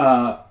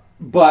 Mm-hmm.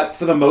 But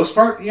for the most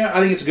part, I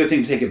think it's a good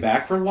thing to take it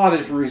back for a lot of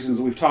different reasons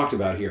that we've talked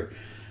about here.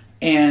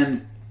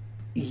 And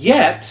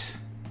yet,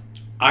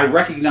 I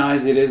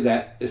recognize it is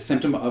a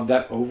symptom of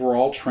that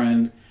overall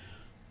trend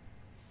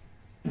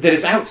that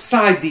is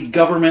outside the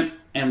government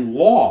and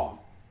law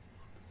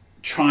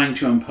trying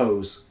to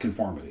impose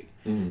conformity.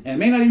 Mm-hmm. And it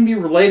may not even be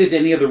related to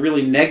any of the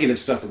really negative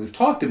stuff that we've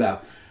talked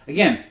about.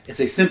 Again,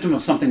 it's a symptom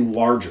of something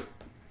larger.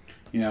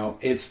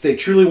 They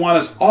truly want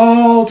us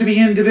all to be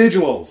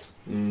individuals,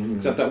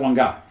 except that one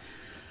guy.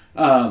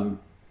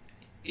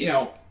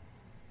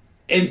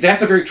 and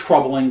that's a very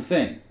troubling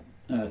thing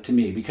to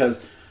me,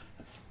 because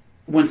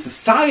when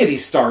society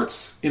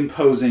starts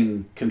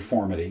imposing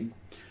conformity,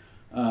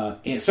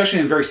 especially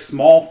in very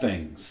small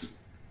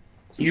things,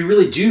 you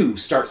really do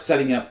start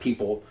setting up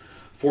people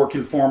for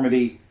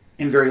conformity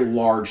in very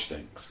large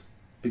things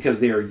because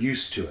they are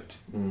used to it.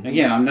 Mm-hmm.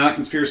 Again, I'm not a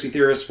conspiracy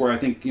theorist where I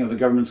think the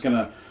government's going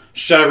to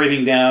shut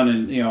everything down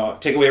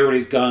and take away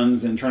everybody's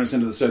guns and turn us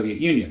into the Soviet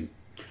Union.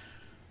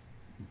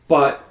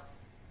 But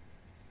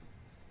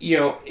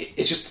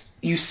it's just,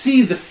 you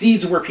see the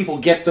seeds of where people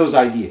get those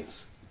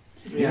ideas.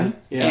 Yeah.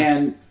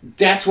 And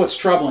that's what's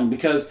troubling,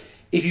 because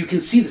if you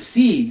can see the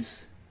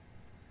seeds,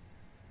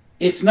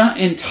 it's not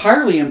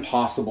entirely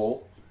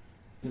impossible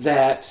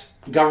that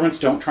governments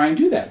don't try and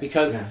do that,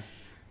 because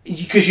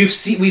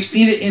we've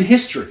seen it in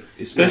history,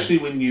 especially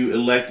when you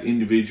elect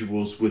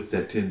individuals with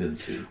that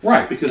tendency,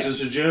 right? Because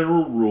as a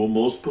general rule,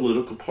 most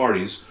political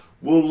parties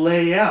will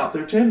lay out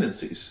their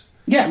tendencies.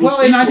 Yeah,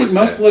 and I think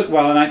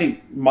I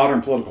think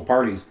modern political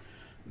parties,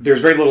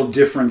 there's very little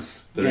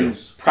difference in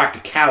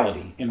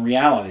practicality, in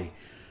reality,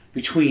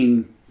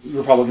 between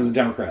Republicans and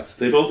Democrats.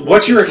 They both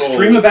what you're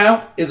extreme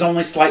about is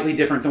only slightly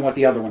different than what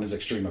the other one is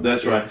extreme about.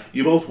 That's right.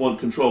 You both want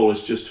control.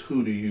 It's just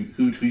who do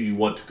you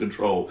want to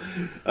control,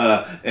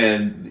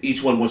 and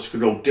each one wants to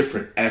control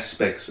different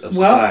aspects of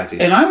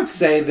society. And I would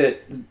say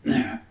that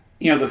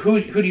the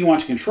who do you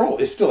want to control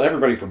is still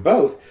everybody for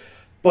both,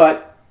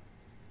 but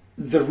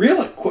the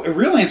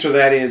real answer to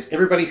that is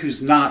everybody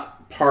who's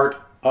not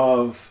part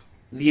of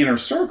the inner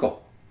circle.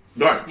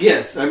 Right.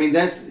 Yes, I mean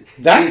that's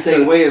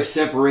a way of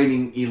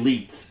separating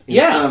elites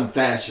in some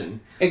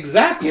fashion.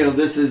 Exactly.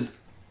 This is,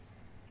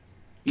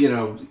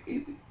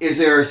 is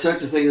there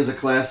such a thing as a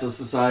classless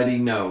society?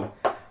 No,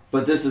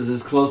 but this is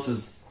as close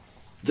as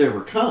they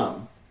ever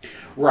come.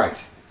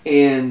 Right.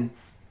 And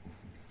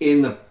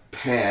in the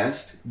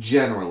past,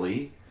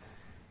 generally,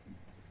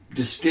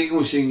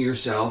 distinguishing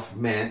yourself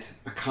meant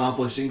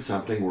accomplishing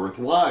something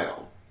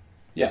worthwhile.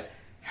 Yeah.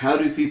 How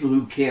do people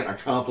who can't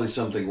accomplish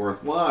something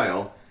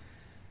worthwhile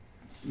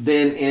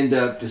then end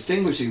up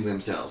distinguishing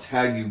themselves?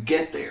 How do you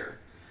get there?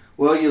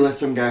 Well, you let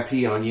some guy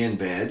pee on you in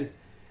bed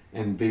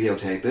and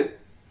videotape it,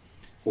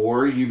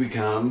 or you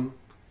become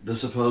the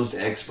supposed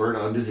expert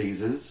on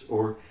diseases,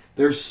 or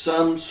there's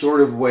some sort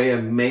of way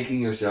of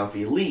making yourself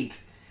elite.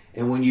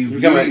 And when you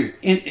view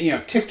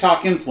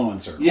TikTok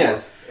influencer.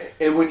 Yes.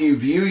 And when you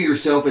view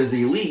yourself as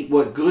elite,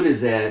 what good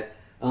is that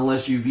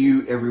unless you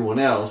view everyone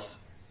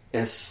else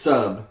as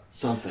sub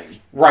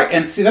something? Right.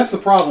 And see, that's the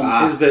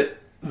problem, is that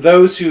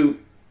those who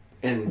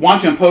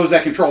want to impose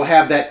that control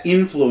have that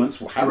influence,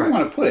 however you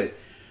want to put it.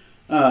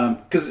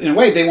 Because in a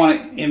way, they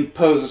want to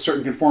impose a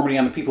certain conformity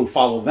on the people who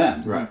follow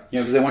them. Right.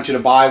 Because they want you to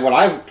buy what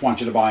I want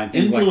you to buy and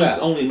things like that. Influence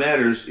only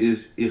matters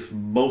if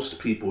most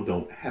people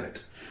don't have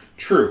it.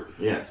 True.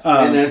 Yes.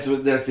 And that's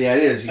the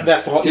idea.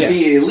 To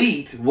be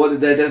elite,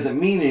 that doesn't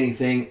mean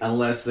anything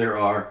unless there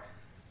are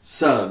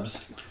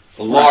subs.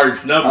 A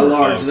large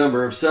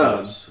number of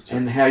subs.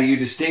 And how you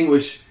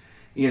distinguish,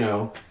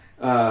 and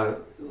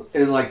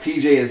like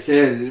PJ has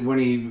said when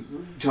he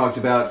talked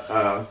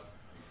about,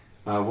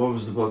 what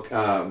was the book?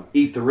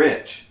 Eat the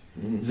Rich.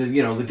 He said,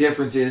 the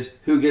difference is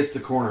who gets the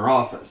corner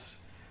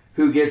office,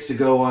 who gets to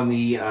go on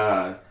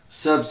the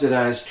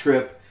subsidized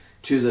trip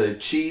to the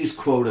cheese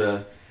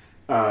quota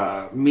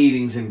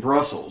meetings in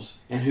Brussels,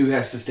 and who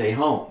has to stay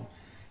home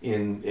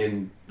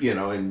in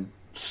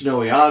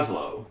snowy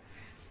Oslo.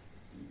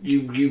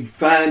 You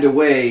find a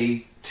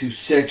way to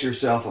set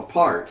yourself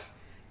apart,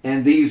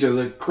 and these are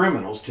the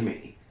criminals to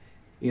me.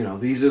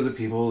 These are the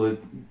people that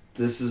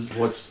this is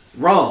what's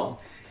wrong.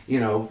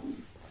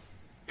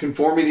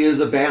 Conformity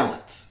is a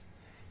balance.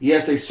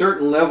 Yes, a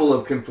certain level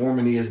of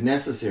conformity is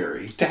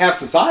necessary to have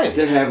society.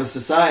 To have a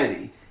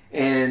society,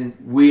 and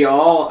we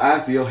all,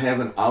 I feel, have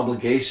an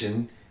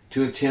obligation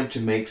to attempt to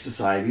make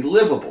society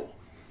livable.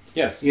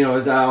 Yes.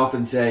 As I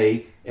often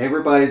say,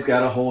 everybody's got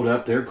to hold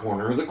up their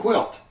corner of the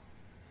quilt.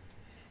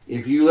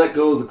 If you let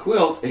go of the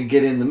quilt and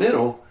get in the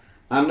middle,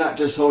 I'm not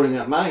just holding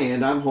up my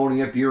end, I'm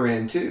holding up your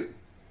end too.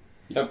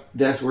 Yep.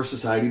 That's where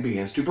society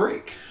begins to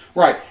break.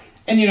 Right.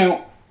 And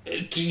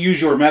to use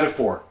your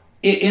metaphor,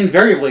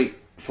 invariably,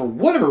 for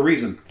whatever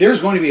reason,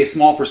 there's going to be a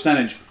small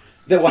percentage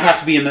that will have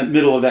to be in the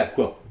middle of that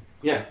quilt.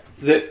 Yeah.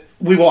 That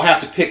we will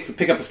have to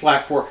pick up the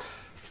slack for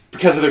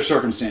because of their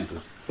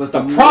circumstances. But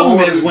the problem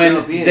is when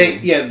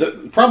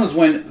the problem is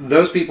when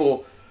those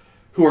people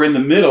who are in the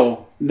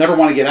middle never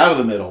want to get out of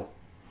the middle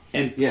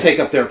and take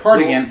up their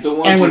part again,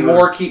 and when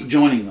more keep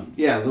joining them.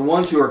 Yeah, the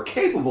ones who are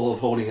capable of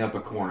holding up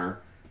a corner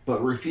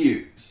but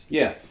refuse.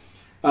 Yeah.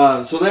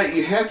 So that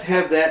you have to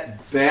have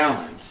that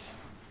balance.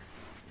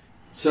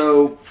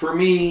 So for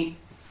me,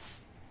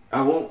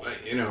 I won't,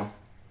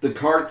 the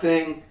card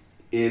thing,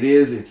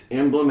 it's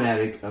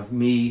emblematic of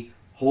me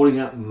holding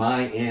up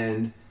my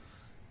end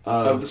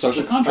of the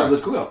social contract. Of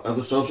the quilt, of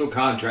the social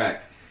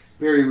contract.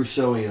 Very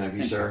Rousseauian of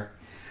you, sir.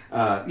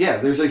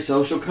 There's a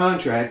social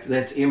contract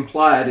that's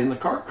implied in the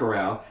cart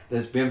corral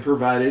that's been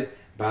provided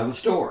by the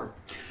store.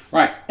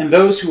 Right. And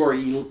those who are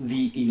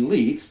the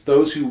elites,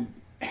 those who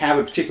have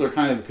a particular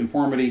kind of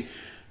conformity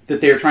that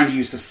they're trying to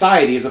use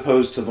society as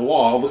opposed to the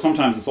law, although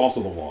sometimes it's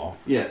also the law,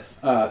 Yes.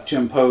 to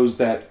impose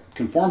that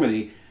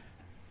conformity,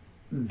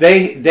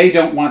 they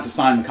don't want to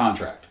sign the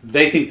contract.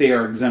 They think they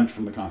are exempt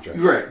from the contract.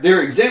 Right.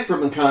 They're exempt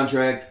from the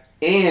contract,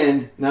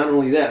 and not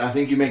only that, I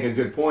think you make a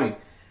good point.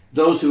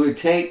 Those who would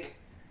take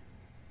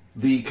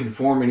the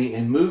conformity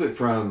and move it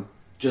from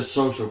just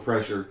social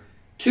pressure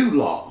to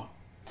law.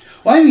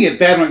 Well, I think it's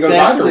bad when it goes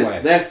either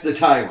way. That's the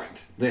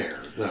tyrant there,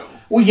 though.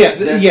 Well, yes,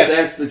 yes.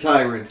 That's the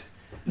tyrant.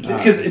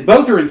 Because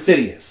both are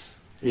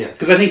insidious. Yes.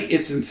 Because I think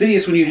it's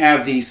insidious when you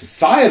have the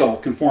societal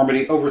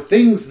conformity over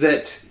things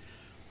that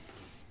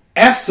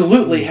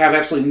absolutely have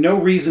absolutely no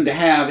reason to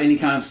have any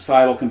kind of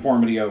societal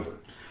conformity over.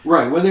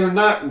 Right. When they're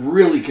not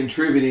really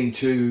contributing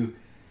to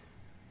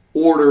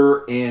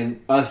order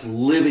and us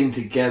living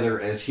together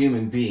as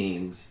human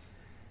beings.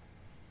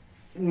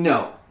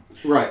 No.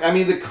 Right. I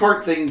mean, the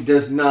cart thing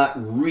does not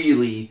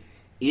really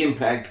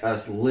impact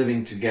us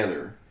living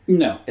together.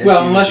 No.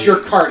 Well, unless your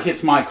cart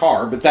hits my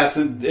car, but that's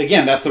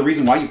the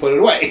reason why you put it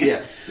away.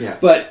 Yeah. Yeah.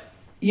 But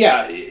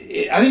yeah,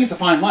 I think it's a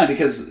fine line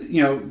because,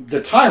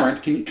 the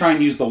tyrant can try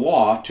and use the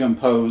law to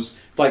impose,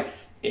 it's like,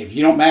 if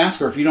you don't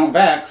mask or if you don't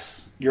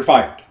vax, you're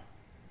fired.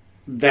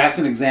 That's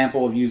an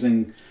example of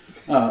using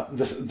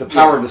the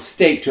power of the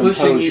state to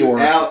pushing impose you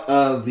out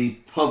of the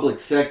public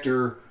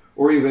sector,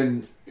 or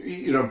even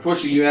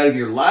pushing you out of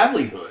your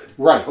livelihood,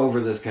 right, over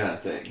this kind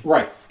of thing,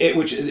 right?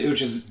 Which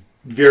is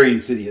very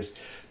insidious,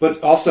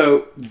 but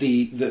also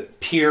the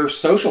peer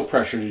social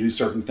pressure to do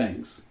certain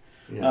things.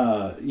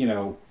 Yeah.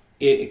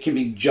 It can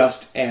be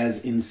just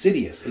as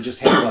insidious. It just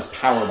has less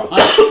power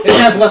behind it. It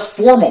has less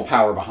formal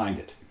power behind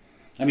it.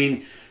 I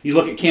mean, you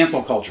look at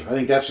cancel culture. I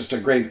think that's just a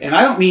great... And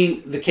I don't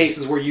mean the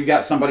cases where you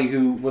got somebody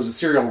who was a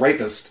serial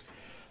rapist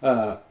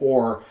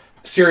or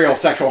serial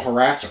sexual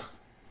harasser.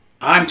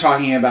 I'm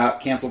talking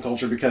about cancel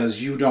culture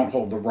because you don't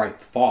hold the right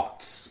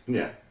thoughts.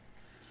 Yeah.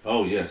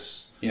 Oh,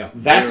 yes.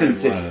 That's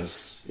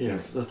insidious.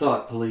 Yes, the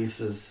thought police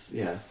is...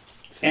 Yeah.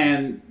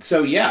 And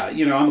so, on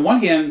the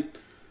one hand,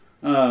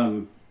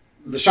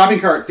 the shopping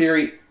cart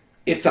theory,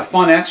 it's a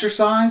fun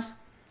exercise,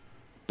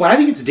 but I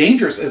think it's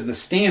dangerous as the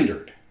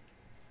standard.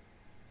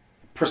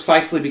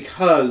 Precisely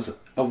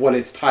because of what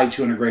it's tied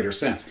to in a greater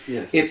sense.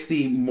 Yes. It's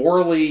the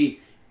morally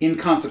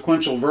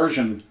inconsequential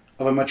version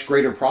of a much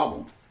greater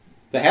problem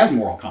that has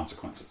moral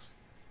consequences.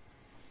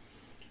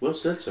 Well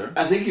said, sir.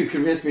 I think you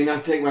convinced me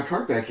not to take my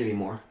cart back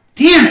anymore.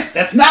 Damn it!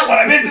 That's not what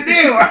I meant to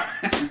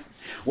do!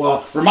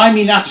 Well, remind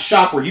me not to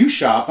shop where you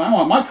shop. I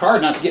want my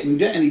cart not to get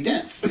any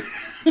dents.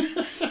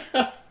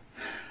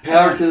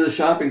 Power to the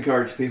shopping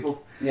carts,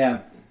 people. Yeah.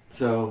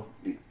 So...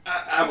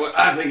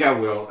 I think I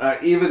will,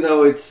 even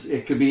though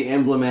it could be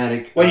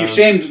emblematic. Well, you've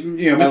shamed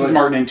Mrs.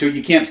 Martin into it.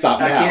 You can't stop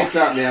now. I can't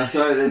stop now.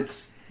 So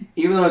it's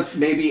even though it's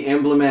maybe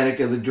emblematic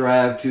of the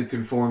drive to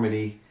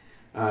conformity.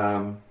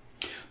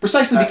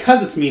 Precisely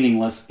because it's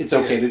meaningless, it's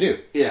okay to do.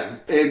 Yeah,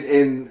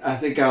 and I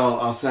think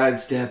I'll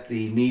sidestep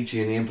the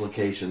Nietzschean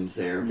implications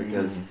there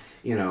because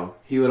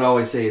he would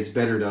always say it's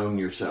better to own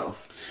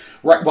yourself.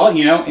 Right. Well,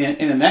 and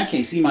in that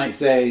case, he might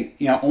say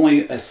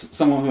only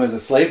someone who has a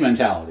slave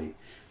mentality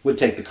would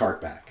take the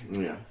cart back.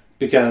 Yeah.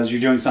 Because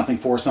you're doing something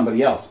for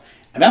somebody else.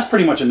 And that's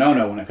pretty much a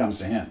no-no when it comes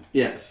to him.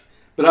 Yes.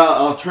 But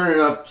I'll turn it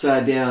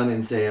upside down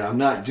and say I'm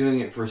not doing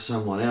it for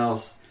someone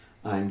else.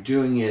 I'm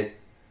doing it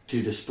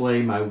to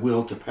display my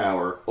will to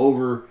power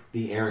over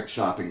the errant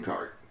shopping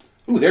cart.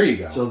 Ooh, there you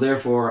go. So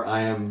therefore,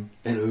 I am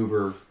an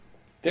Uber.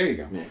 There you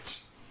go.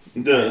 Mitch.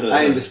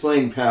 I am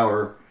displaying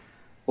power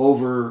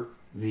over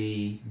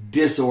the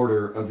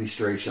disorder of the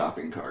stray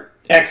shopping cart.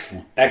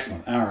 Excellent,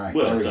 excellent. All right.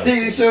 Well,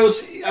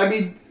 see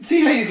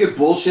how you could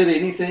bullshit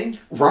anything?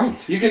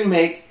 Right. You can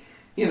make,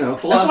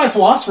 That's why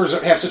philosophers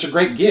have such a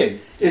great gig.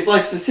 It's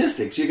like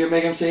statistics. You can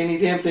make them say any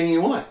damn thing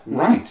you want.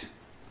 Right.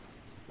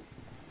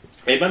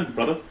 Amen,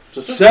 brother.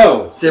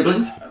 So,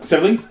 siblings.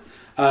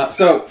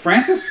 So,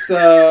 Francis,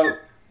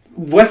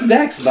 what's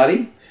next,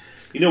 buddy?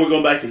 We're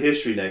going back to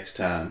history next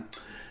time,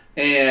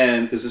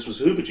 and because this was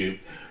Hoopajoob,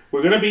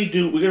 we're going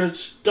to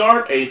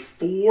start a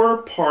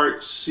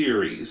 4-part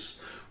series,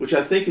 which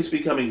I think is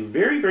becoming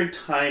very, very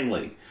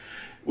timely.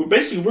 We're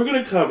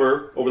going to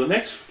cover, over the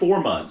next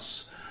 4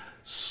 months,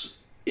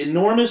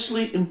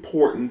 enormously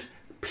important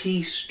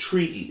peace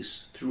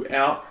treaties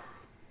throughout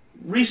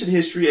recent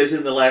history, as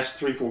in the last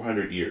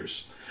 300-400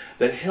 years,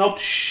 that helped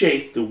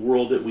shape the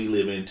world that we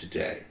live in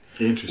today.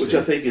 Interesting. Which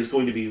I think is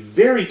going to be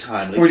very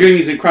timely. We're doing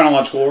these in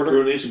chronological order?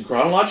 We're doing these in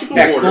chronological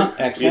order.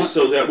 Excellent.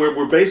 So that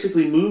we're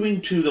basically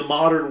moving to the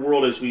modern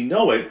world as we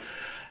know it.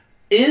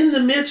 In the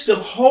midst of,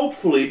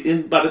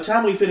 hopefully, by the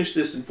time we finish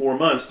this in 4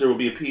 months, there will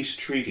be a peace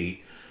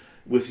treaty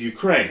with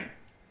Ukraine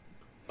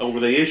over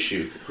the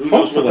issue. Who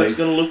knows what that's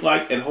going to look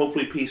like, and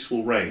hopefully peace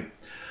will reign.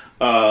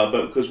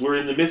 But because we're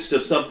in the midst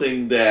of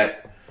something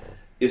that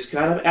is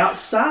kind of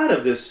outside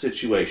of this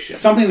situation.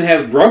 Something that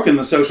has broken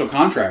the social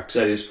contract.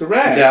 That is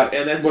correct.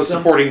 That was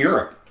supporting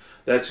Europe.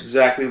 That's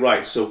exactly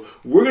right. So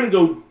we're going to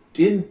go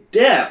in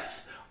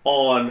depth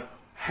on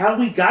how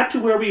we got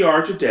to where we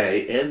are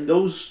today and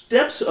those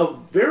steps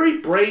of very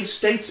brave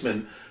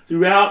statesmen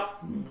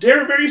throughout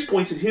various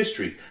points in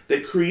history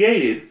that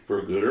created,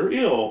 for good or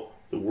ill,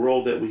 the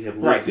world that we have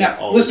lived Right. in. Now,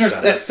 all listeners, this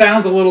time. that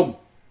sounds a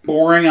little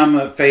boring on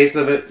the face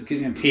of it.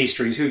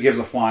 Pastries, who gives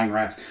a flying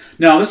rat's?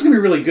 No, this is going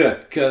to be really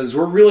good because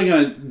we're really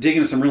going to dig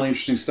into some really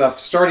interesting stuff,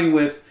 starting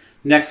with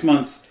next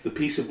month's... The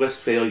Peace of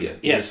Westphalia.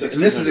 Yes, and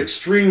this is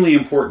extremely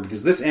important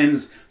because this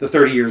ends the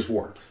 30 Years'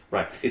 War.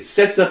 Right. It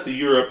sets up the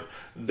Europe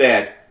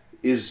that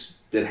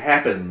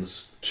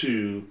happens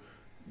to...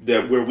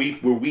 where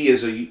we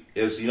as the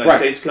United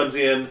States comes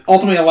in.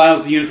 Ultimately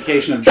allows the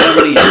unification of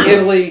Germany and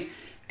Italy,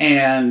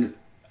 and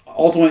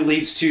ultimately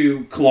leads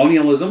to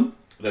colonialism.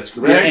 That's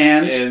correct.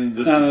 And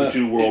the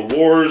two world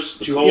wars,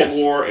 the Cold yes.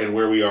 War, and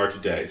where we are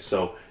today.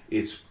 So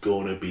it's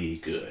going to be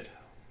good.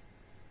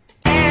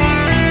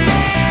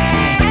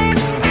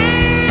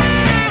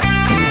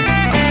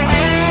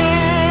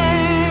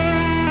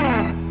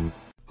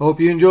 Hope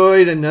you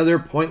enjoyed another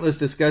pointless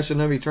discussion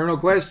of eternal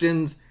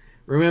questions.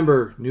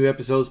 Remember, new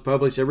episodes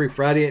published every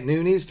Friday at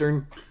noon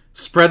Eastern.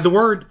 Spread the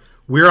word.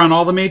 We're on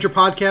all the major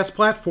podcast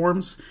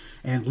platforms.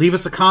 And leave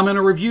us a comment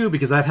or review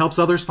because that helps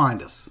others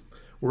find us.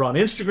 We're on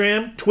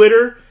Instagram,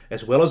 Twitter,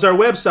 as well as our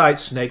website,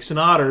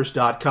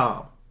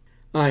 snakesandotters.com.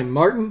 I'm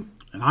Martin.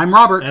 And I'm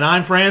Robert. And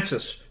I'm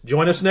Francis.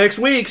 Join us next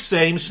week,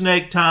 same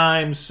snake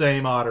time,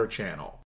 same otter channel.